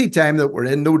crazy time that we're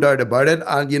in, no doubt about it.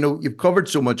 And you've covered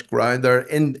so much ground there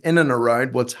in and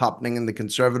around what's happening in the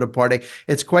Conservative Party.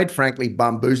 It's quite frankly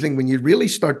bamboozling when you really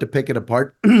start to pick it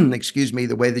apart. Excuse me,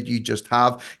 the way that you just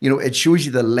have. It shows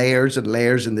you the layers and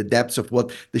layers and the depths of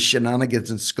what the shenanigans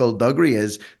and skullduggery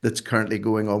is that's currently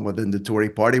going on within the Tory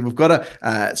Party. We've got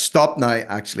to stop now,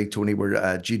 actually, Tony.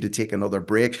 We're due to take another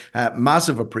break.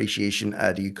 Massive appreciation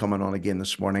to you coming on again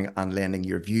this morning and lending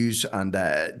your views and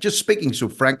just speaking so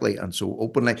frankly and so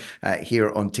openly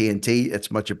here on TNT. It's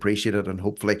much appreciated, and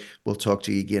hopefully we'll talk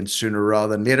to you again sooner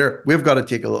rather than later. We've got to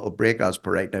take a little break as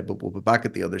per right now, but we'll be back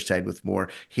at the other side with more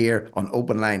here on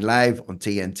Open Line Live on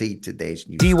TNT, today's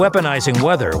news. De-weaponizing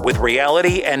weather with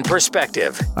reality and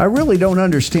perspective. I really don't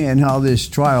understand how this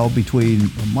trial between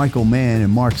Michael Mann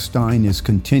and Mark Steyn is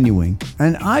continuing.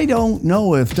 And I don't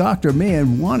know if Dr.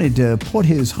 Mann wanted to put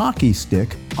his hockey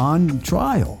stick on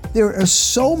trial. There are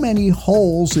so many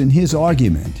holes in his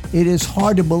argument. It is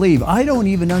hard to believe. I don't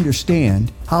even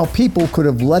understand how people could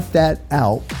have let that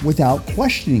out without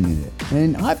questioning it.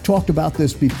 And I've talked about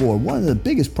this before. One of the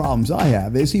biggest problems I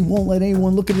have is he won't let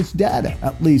anyone look at his data.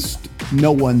 At least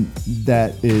no one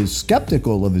that is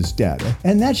skeptical of his data.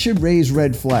 And that should raise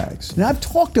red flags. And I've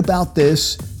talked about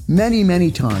this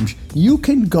many times. You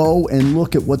can go and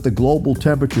look at what the global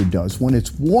temperature does. When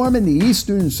it's warm in the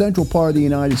eastern and central part of the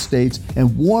United States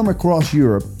and warm across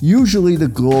Europe, usually the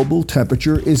global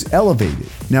temperature is elevated.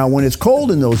 Now, when it's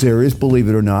cold in those areas, believe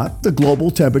it or not, the global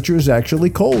temperature is actually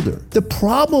colder. The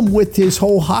problem with his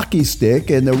whole hockey stick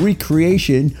and the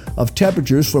recreation of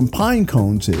temperatures from pine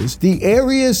cones is the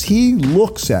areas he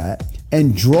looks at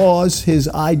and draws his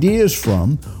ideas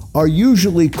from are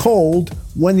usually cold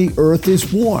when the earth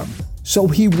is warm. So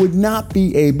he would not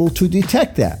be able to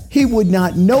detect that. He would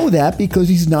not know that because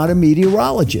he's not a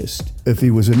meteorologist. If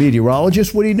he was a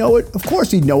meteorologist, would he know it? Of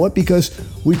course he'd know it, because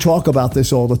we talk about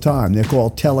this all the time. They're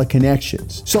called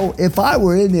teleconnections. So if I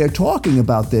were in there talking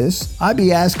about this, I'd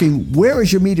be asking, where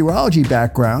is your meteorology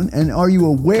background and are you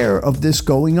aware of this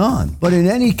going on? But in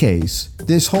any case,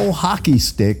 this whole hockey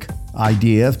stick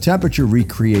idea of temperature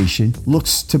recreation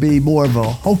looks to be more of a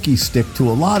hokey stick to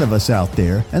a lot of us out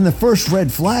there. And the first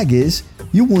red flag is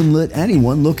you wouldn't let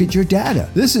anyone look at your data.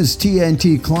 This is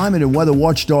TNT climate and weather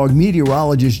watchdog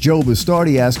meteorologist Joe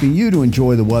Bastardi asking you to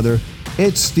enjoy the weather.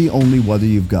 It's the only weather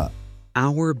you've got.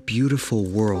 Our beautiful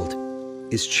world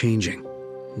is changing,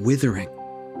 withering,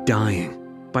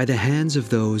 dying by the hands of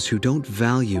those who don't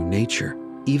value nature,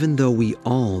 even though we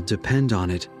all depend on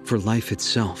it for life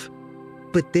itself.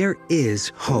 But there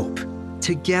is hope.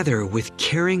 Together with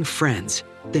caring friends,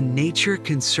 the Nature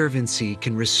Conservancy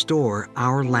can restore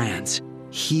our lands,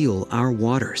 heal our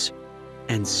waters,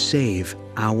 and save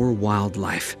our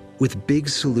wildlife with big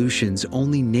solutions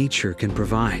only nature can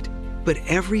provide. But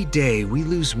every day we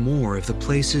lose more of the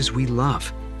places we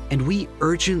love, and we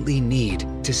urgently need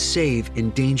to save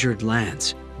endangered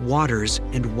lands, waters,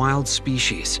 and wild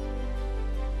species.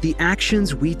 The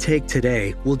actions we take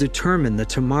today will determine the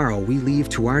tomorrow we leave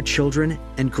to our children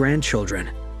and grandchildren.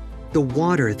 The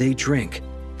water they drink,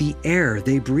 the air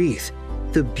they breathe,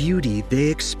 the beauty they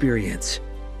experience.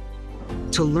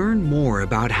 To learn more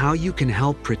about how you can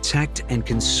help protect and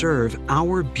conserve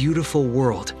our beautiful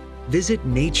world, visit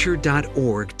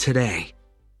nature.org today.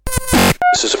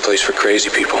 This is a place for crazy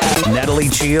people. Natalie,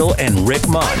 Cheale, and Rick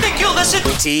Munn. I think you'll listen.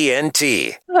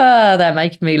 TNT. Oh, they're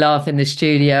making me laugh in the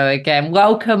studio again.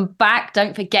 Welcome back.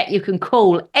 Don't forget you can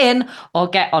call in or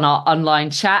get on our online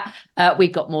chat.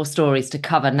 We've got more stories to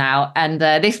cover now. And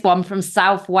this one from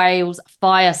South Wales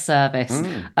Fire Service.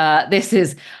 This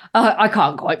is, I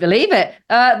can't quite believe it.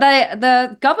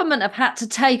 The government have had to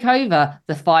take over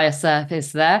the fire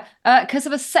service there because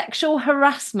of a sexual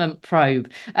harassment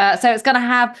probe. So it's going to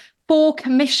have 4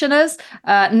 commissioners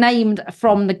named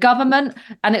from the government,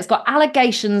 and it's got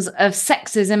allegations of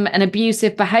sexism and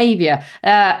abusive behaviour.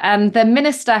 And the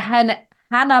minister, Hannah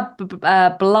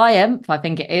Blyant, I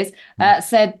think it is,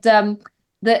 said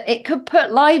that it could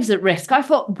put lives at risk. I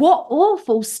thought, what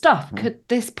awful stuff could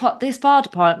this fire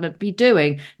department be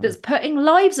doing that's putting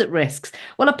lives at risk?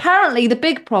 Well, apparently the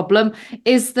big problem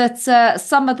is that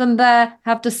some of them there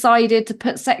have decided to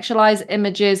put sexualised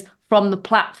images from the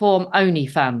platform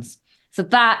OnlyFans. So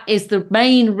that is the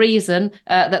main reason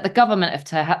that the government have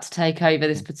had to take over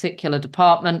this particular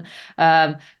department.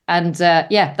 That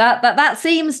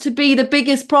seems to be the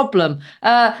biggest problem.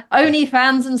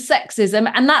 OnlyFans and sexism,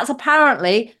 and that's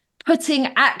apparently putting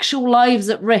actual lives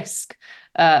at risk.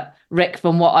 Rick,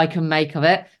 from what I can make of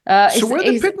it. So were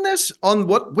they putting this on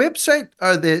what website?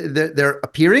 Are they're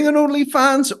appearing on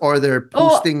OnlyFans, or they're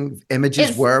posting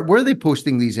images? Where were they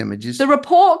posting these images? The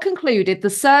report concluded the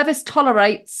service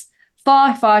tolerates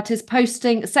firefighters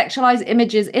posting sexualized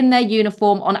images in their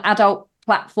uniform on adult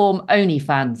platform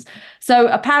OnlyFans. So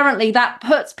apparently that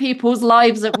puts people's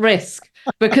lives at risk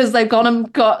because they've gone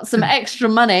and got some extra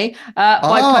money by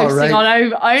posting on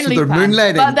OnlyFans. So they're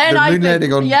moonlighting. But then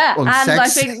on and sex. I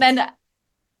think then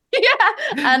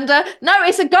no,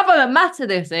 it's a government matter.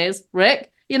 This is, Rick.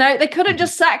 You know, they couldn't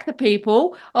just sack the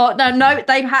people. Or no,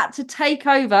 they've had to take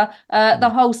over the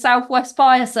whole Southwest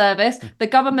Fire Service. The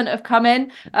government have come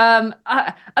in.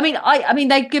 I mean,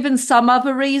 they've given some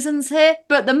other reasons here,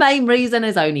 but the main reason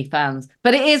is OnlyFans.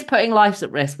 But it is putting lives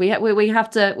at risk. We have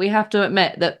to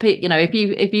admit that, you know,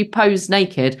 if you pose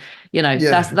naked, you know,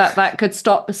 that could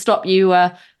stop you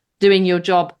doing your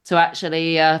job to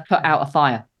actually put out a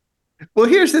fire. Well,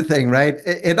 here's the thing, right?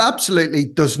 It absolutely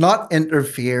does not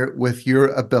interfere with your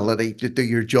ability to do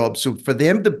your job. So for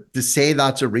them to say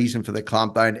that's a reason for the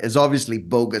clampdown is obviously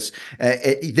bogus.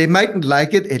 They mightn't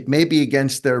like it. It may be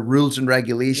against their rules and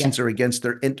regulations or against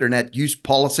their internet use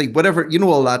policy, whatever, you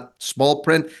know, all that small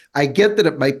print. I get that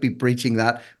it might be breaching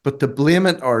that, but to blame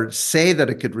it or say that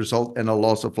it could result in a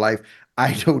loss of life,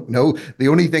 I don't know. The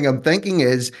only thing I'm thinking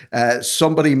is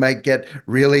somebody might get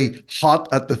really hot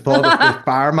at the thought of the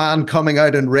fireman coming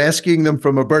out and rescuing them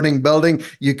from a burning building.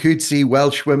 You could see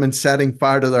Welsh women setting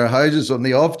fire to their houses on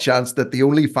the off chance that the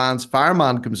OnlyFans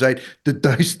fireman comes out to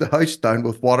douse the house down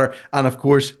with water. And of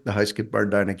course, the house could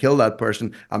burn down and kill that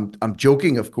person. I'm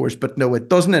joking, of course, but no, it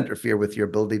doesn't interfere with your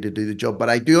ability to do the job. But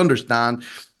I do understand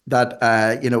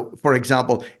that, you know, for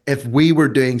example, if we were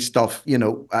doing stuff, you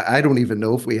know, I don't even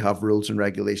know if we have rules and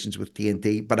regulations with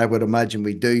TNT, but I would imagine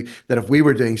we do, that if we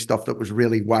were doing stuff that was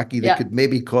really wacky, that could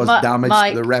maybe cause damage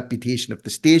to the reputation of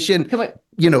the station,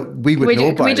 you know, we would know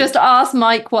about it. Can we just ask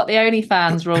Mike what the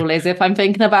OnlyFans rule is if I'm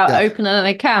thinking about opening an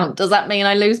account? Does that mean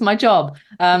I lose my job?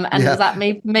 And does that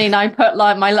mean I put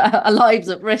like my lives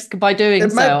at risk by doing so?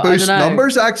 It might boost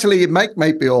numbers, actually. It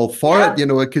might be all for it. You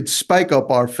know, it could spike up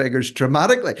our figures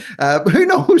dramatically. Who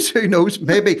knows? Who knows?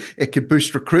 Maybe it could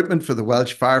boost recruitment for the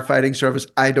Welsh firefighting service.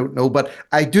 I don't know. But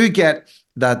I do get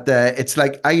that it's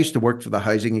like, I used to work for the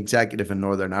housing executive in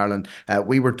Northern Ireland.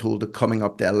 We were told that coming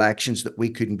up to elections that we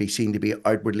couldn't be seen to be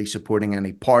outwardly supporting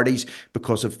any parties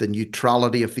because of the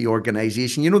neutrality of the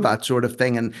organisation, you know, that sort of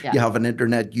thing. And you have an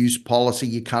internet use policy.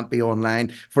 You can't be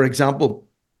online. For example,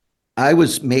 I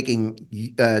was making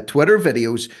Twitter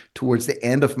videos towards the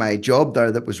end of my job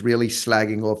there that was really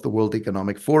slagging off the World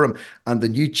Economic Forum. And the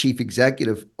new chief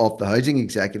executive of the housing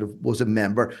executive was a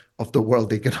member of the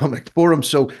World Economic Forum.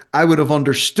 So I would have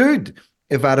understood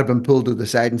if I'd have been pulled to the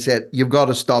side and said, you've got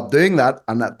to stop doing that.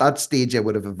 And at that stage, I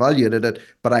would have evaluated it,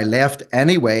 but I left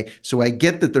anyway. So I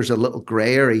get that there's a little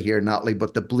grey area here, Natalie,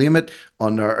 but to blame it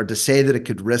on, or to say that it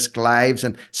could risk lives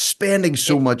and spending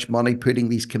so much money putting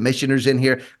these commissioners in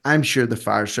here, I'm sure the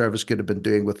fire service could have been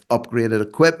doing with upgraded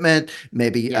equipment,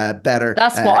 maybe better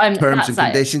terms and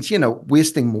conditions, you know,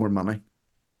 wasting more money.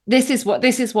 This is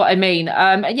what I mean.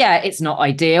 Yeah, it's not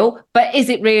ideal, but is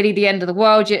it really the end of the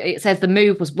world? It says the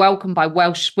move was welcomed by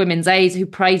Welsh Women's Aid, who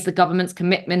praised the government's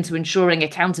commitment to ensuring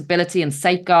accountability and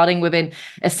safeguarding within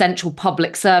essential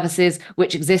public services,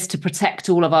 which exist to protect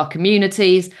all of our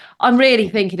communities. I'm really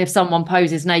thinking if someone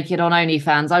poses naked on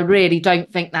OnlyFans, I really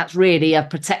don't think that's really a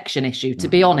protection issue, to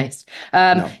be honest.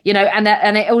 No. You know,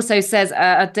 and it also says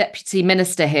a deputy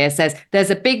minister here says there's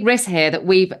a big risk here that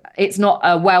it's not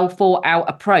a well thought out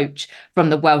approach from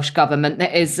the Welsh government.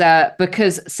 That is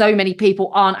because so many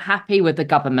people aren't happy with the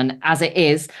government as it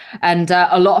is, and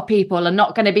a lot of people are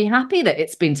not going to be happy that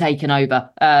it's been taken over,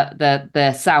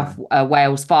 the South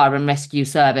Wales Fire and Rescue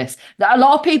Service. A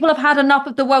lot of people have had enough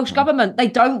of the Welsh government. They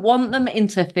don't want them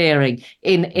interfering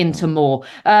into more.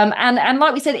 And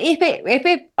like we said, if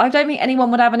it, I don't think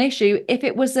anyone would have an issue if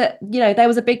it was there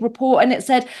was a big report and it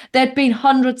said there'd been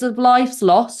hundreds of lives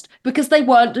lost because they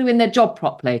weren't doing their job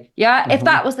properly. Yeah, if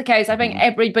that was the case, I think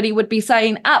everybody would be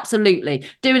saying absolutely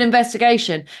do an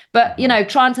investigation. But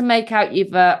trying to make out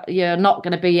you're not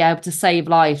going to be able to save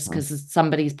lives because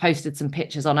somebody's posted some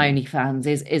pictures on OnlyFans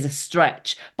is a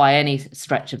stretch by any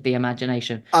stretch of the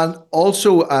imagination. And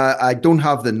also, I don't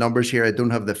have the numbers here. I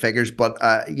don't have the figures, but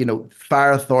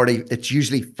fire authority, it's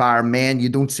usually firemen. You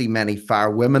don't see many fire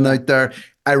women out there.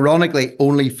 Ironically,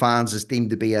 OnlyFans is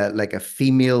deemed to be a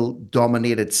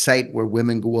female-dominated site where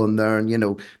women go on there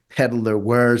and, peddle their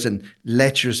wares and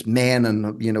lecherous men and,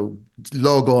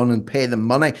 log on and pay them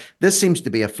money. This seems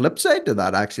to be a flip side to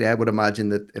that, actually. I would imagine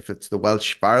that if it's the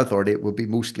Welsh Fire Authority, it would be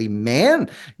mostly men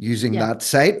using that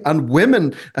site and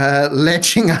women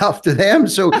leching after them.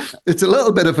 So it's a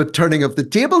little bit of a turning of the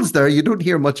tables there. You don't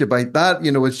hear much about that.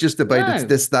 It's just about it's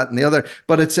this, that, and the other.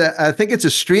 But I think it's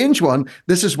a strange one.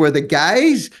 This is where the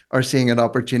guys are seeing an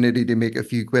opportunity to make a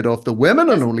few quid off the women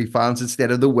on OnlyFans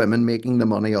instead of the women making the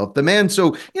money off the men.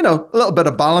 So, a little bit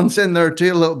of balance in there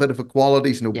too, a little bit of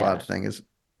equality is no bad thing, is it?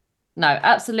 No,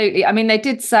 absolutely. I mean, they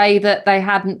did say that they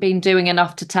hadn't been doing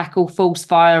enough to tackle false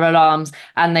fire alarms,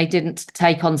 and they didn't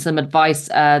take on some advice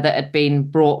that had been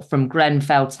brought from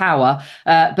Grenfell Tower.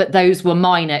 But those were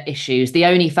minor issues. The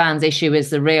OnlyFans issue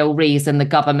is the real reason the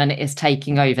government is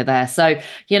taking over there. So,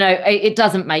 it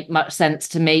doesn't make much sense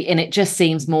to me, and it just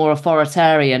seems more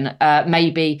authoritarian.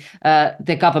 Maybe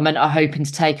the government are hoping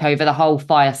to take over the whole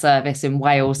fire service in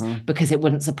Wales, because it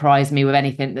wouldn't surprise me with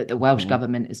anything that the Welsh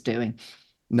government is doing.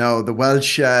 No, the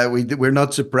Welsh, we're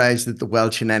not surprised that the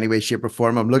Welsh in any way, shape or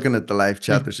form. I'm looking at the live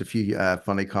chat. There's a few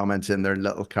funny comments in there.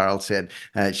 Little Carol said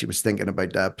she was thinking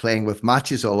about playing with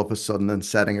matches all of a sudden and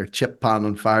setting her chip pan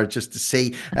on fire just to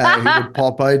see who would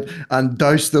pop out and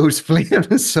douse those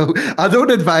flames. So I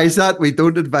don't advise that. We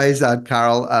don't advise that,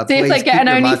 Carol. See if they get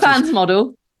an OnlyFans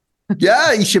model.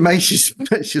 Yeah,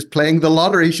 she's playing the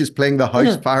lottery. She's playing the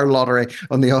house fire lottery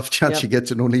on the off chance she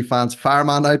gets an OnlyFans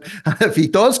fireman out. If he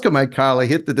does come out, Carl, I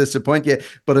hate to disappoint you,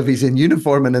 but if he's in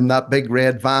uniform and in that big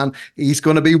red van, he's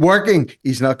going to be working.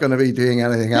 He's not going to be doing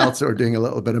anything else or doing a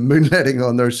little bit of moonlighting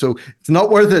on there. So it's not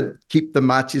worth it. Keep the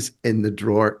matches in the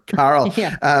drawer. Carol,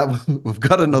 we've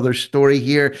got another story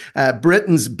here.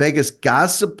 Britain's biggest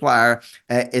gas supplier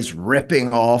is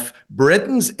ripping off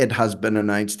Britain's, it has been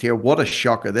announced here. What a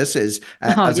shocker this is.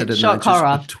 As it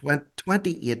announces a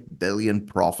 28 billion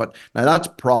profit. Now that's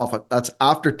profit. That's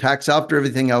after tax, after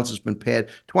everything else has been paid.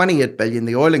 28 billion.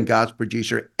 The oil and gas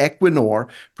producer Equinor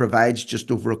provides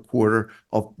just over a quarter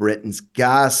of Britain's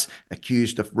gas,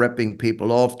 accused of ripping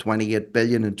people off. 28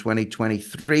 billion in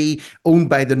 2023, owned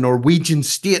by the Norwegian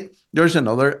state. There's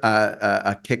another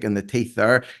a kick in the teeth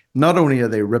there. Not only are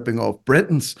they ripping off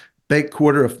Britain's big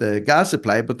quarter of the gas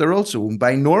supply, but they're also owned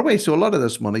by Norway. So a lot of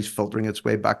this money's filtering its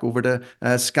way back over to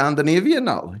Scandinavia,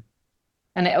 Natalie.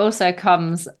 And it also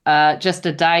comes just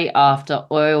a day after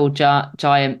oil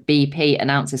giant BP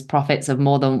announces profits of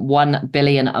more than 1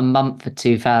 billion a month for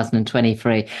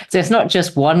 2023. So it's not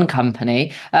just one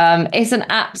company. It's an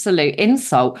absolute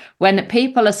insult when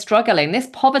people are struggling. This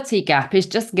poverty gap is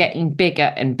just getting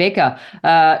bigger and bigger.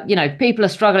 People are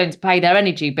struggling to pay their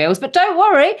energy bills, but don't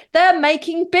worry, they're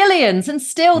making billions and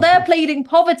still they're pleading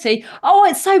poverty. Oh,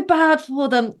 it's so bad for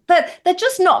them. They're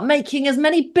just not making as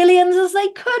many billions as they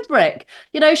could, Rick.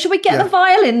 Should we get the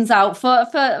violins out for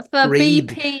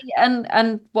BP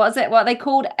and what is it? What are they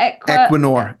called?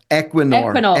 Equinor.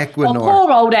 Oh,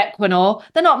 poor old Equinor.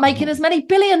 They're not making as many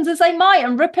billions as they might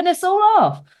and ripping us all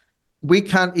off. We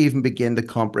can't even begin to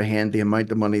comprehend the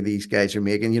amount of money these guys are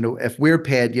making. If we're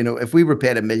paid, if we were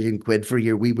paid £1 million for a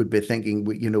year, we would be thinking,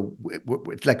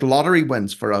 it's like lottery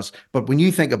wins for us. But when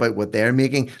you think about what they're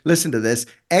making, listen to this.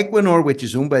 Equinor, which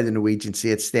is owned by the Norwegian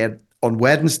state, on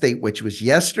Wednesday, which was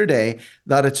yesterday,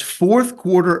 that its fourth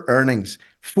quarter earnings,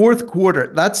 fourth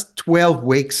quarter, that's 12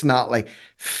 weeks, Natalie,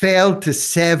 fell to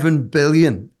 7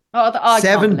 billion. Oh, I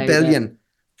 7 can't billion it.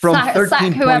 from Sack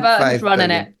 13.5 whoever's running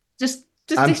billion. it. Just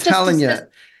I'm telling you,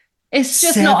 it's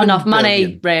just not enough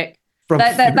money, Rick.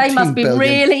 They must be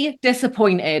really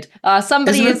disappointed.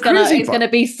 Somebody is gonna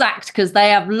be sacked because they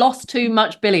have lost too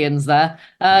much billions there.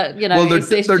 Well,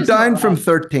 they're down from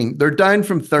 13. They're down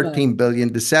from 13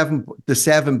 billion to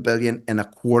 7 billion in a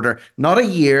quarter, not a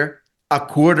year. A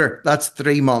quarter, that's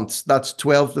 3 months. That's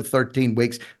 12 to 13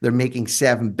 weeks. They're making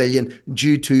 7 billion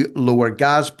due to lower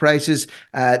gas prices.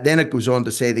 Then it goes on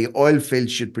to say the oil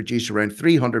fields should produce around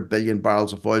 300 billion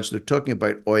barrels of oil. So they're talking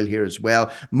about oil here as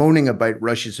well, moaning about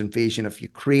Russia's invasion of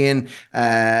Ukraine.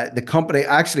 The company,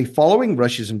 actually following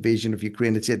Russia's invasion of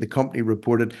Ukraine, it said the company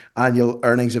reported annual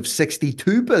earnings of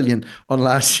 62 billion on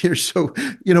last year. So,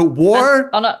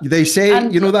 war, they say,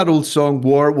 that old song,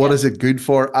 war, what is it good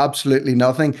for? Absolutely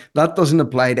nothing. That doesn't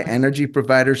apply to energy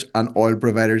providers and oil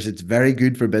providers. It's very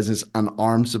good for business and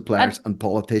arms suppliers and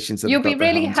politicians. You'll be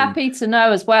really happy to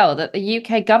know as well that the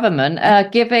UK government are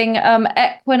giving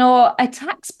Equinor a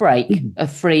tax break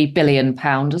of £3 billion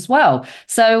as well.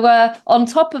 So on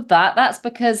top of that, that's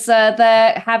because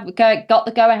they have got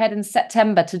the go-ahead in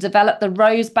September to develop the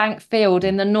Rosebank field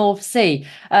in the North Sea.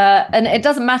 And it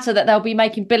doesn't matter that they'll be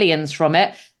making billions from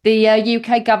it. The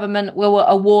UK government will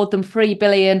award them $3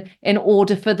 billion in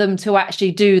order for them to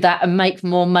actually do that and make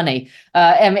more money.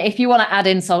 If you want to add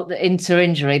insult into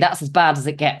injury, that's as bad as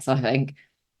it gets, I think.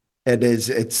 It is.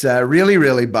 It's really,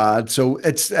 really bad. So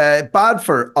it's bad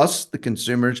for us, the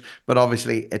consumers, but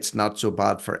obviously it's not so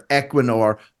bad for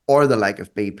Equinor or the like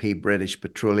of BP, British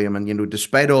Petroleum. And,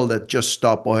 despite all that Just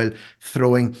Stop Oil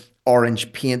throwing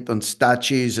orange paint on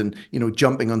statues and,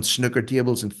 jumping on snooker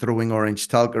tables and throwing orange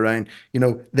talc around,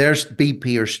 there's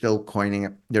BP are still coining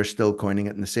it. They're still coining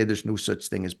it. And they say there's no such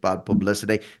thing as bad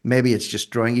publicity. Maybe it's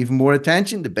just drawing even more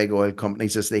attention to big oil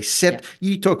companies as they sit.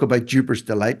 You talk about Jupiter's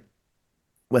delight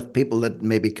with people that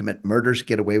maybe commit murders,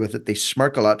 get away with it. They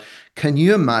smirk a lot. Can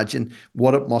you imagine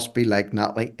what it must be like,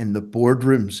 Natalie, in the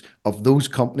boardrooms of those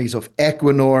companies of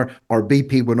Equinor or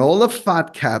BP when all the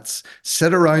fat cats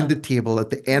sit around the table at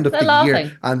the end of the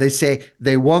year and they say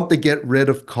they want to get rid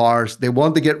of cars, they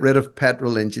want to get rid of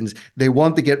petrol engines, they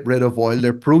want to get rid of oil,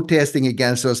 they're protesting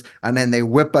against us, and then they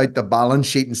whip out the balance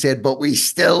sheet and said, but we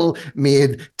still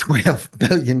made 12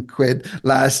 billion quid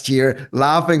last year,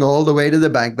 laughing all the way to the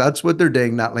bank. That's what they're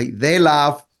doing, Natalie. They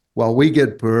laugh while we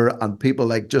get poor, and people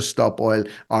like Just Stop Oil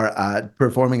are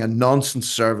performing a nonsense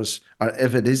service, or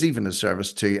if it is even a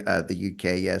service, to the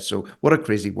UK. Yeah, so what a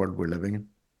crazy world we're living in.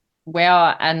 We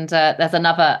are, and there's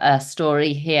another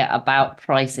story here about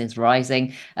prices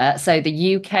rising. So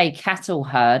the UK cattle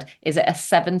herd is at a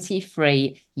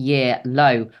 73-year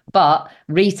low, but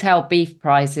retail beef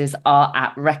prices are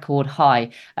at record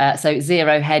high. So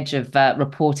Zero Hedge have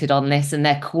reported on this, and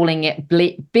they're calling it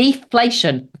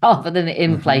beeflation rather than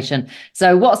inflation.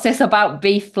 So what's this about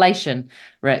beeflation,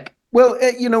 Rick? Well,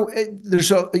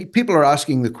 people are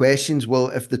asking the questions. Well,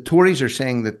 if the Tories are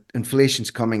saying that inflation's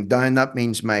coming down, that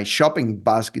means my shopping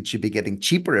basket should be getting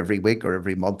cheaper every week or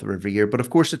every month or every year. But of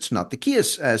course, it's not the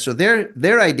case. So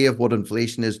their idea of what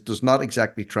inflation is does not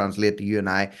exactly translate to you and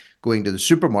I going to the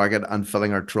supermarket and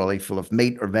filling our trolley full of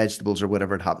meat or vegetables or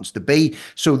whatever it happens to be.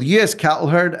 So the US cattle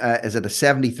herd is at a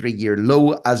 73-year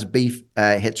low as beef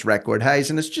hits record highs.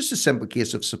 And it's just a simple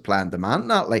case of supply and demand,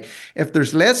 Natalie. If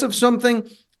there's less of something,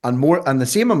 and more, and the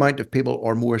same amount of people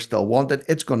or more still want it,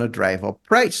 it's going to drive up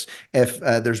price. If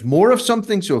there's more of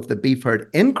something, so if the beef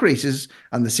herd increases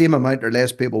and the same amount or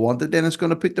less people want it, then it's going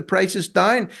to put the prices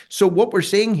down. So what we're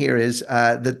seeing here is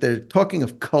that they're talking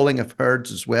of culling of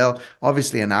herds as well.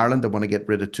 Obviously in Ireland, they want to get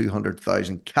rid of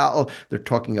 200,000 cattle. They're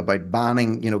talking about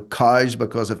banning, cows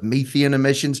because of methane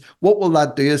emissions. What will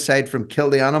that do aside from kill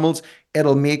the animals?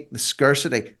 It'll make the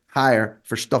scarcity higher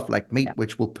for stuff like meat,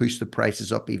 which will push the prices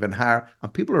up even higher.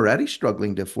 And people are already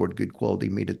struggling to afford good quality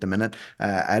meat at the minute.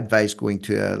 I advise going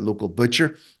to a local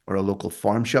butcher or a local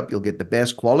farm shop. You'll get the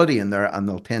best quality in there, and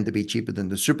they'll tend to be cheaper than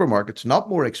the supermarkets, not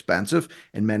more expensive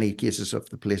in many cases of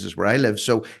the places where I live.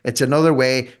 So it's another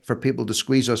way for people to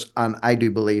squeeze us. And I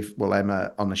do believe, well, I'm an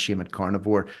unashamed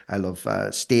carnivore. I love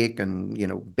steak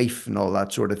and, beef and all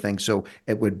that sort of thing. So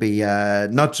it would be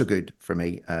not so good for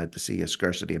me to see a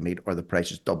scarcity of meat or the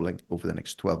prices doubling over the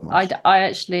next 12 months. I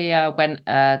actually went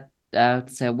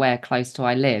to where close to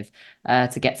I live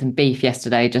to get some beef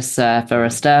yesterday just for a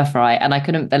stir fry, and I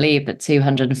couldn't believe that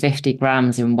 250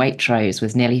 grams in Waitrose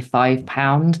was nearly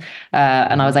 £5.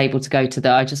 And I was able to go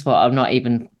to I just thought, I'm not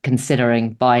even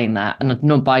considering buying that. And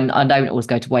I don't always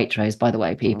go to Waitrose, by the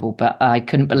way, people, but I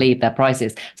couldn't believe their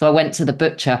prices. So I went to the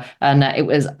butcher, and it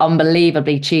was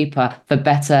unbelievably cheaper for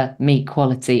better meat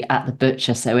quality at the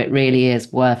butcher. So it really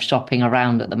is worth shopping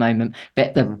around at the moment.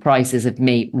 But the prices of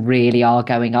meat really are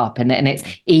going up, and it's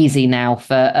easy now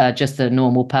for just a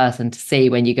normal person to see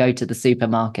when you go to the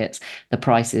supermarkets. The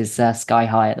price is sky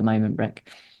high at the moment, Rick.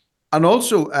 And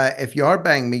also, if you are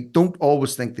buying meat, don't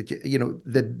always think that,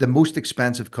 the most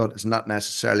expensive cut is not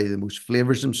necessarily the most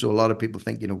flavoursome. So a lot of people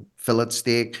think, fillet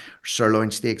steak or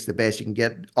sirloin steak's the best you can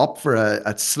get. Up for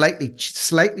a slightly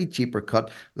cheaper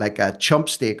cut, like a chump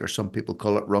steak, or some people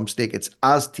call it rump steak. It's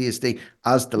as tasty,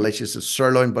 as delicious as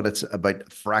sirloin, but it's about a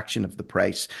fraction of the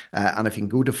price. And if you can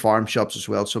go to farm shops as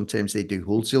well, sometimes they do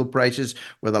wholesale prices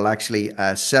where they'll actually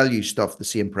sell you stuff the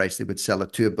same price they would sell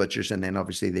it to a butcher's, and then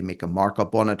obviously they make a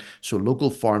markup on it. So local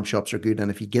farm shops are good,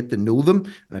 and if you get to know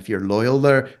them, and if you're loyal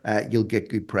there, you'll get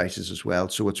good prices as well.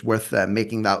 So it's worth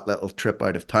making that little trip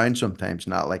out of town sometimes,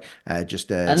 Natalie, just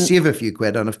to save a few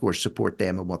quid, and of course support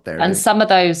them and what they're doing. And some of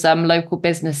those local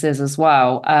businesses as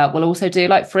well will also do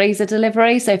like freezer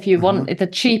delivery. So if you want the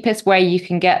cheapest way you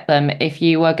can get them, if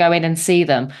you go in and see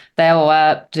them,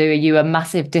 they'll do you a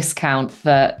massive discount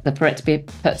for it to be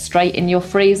put straight in your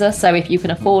freezer. So if you can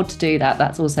afford to do that,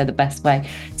 that's also the best way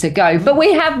to go. But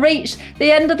we have reached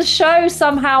the end of the show,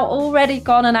 somehow already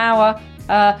gone an hour.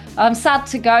 I'm sad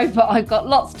to go, but I've got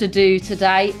lots to do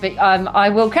today. But I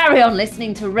will carry on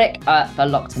listening to Rick for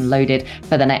Locked and Loaded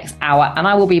for the next hour, and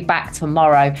I will be back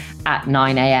tomorrow at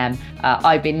 9 a.m.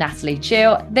 I've been Natalie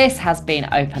Cheale. This has been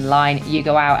Open Line. You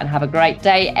go out and have a great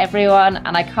day, everyone,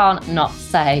 and I can't not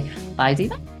say bye,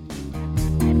 Zena.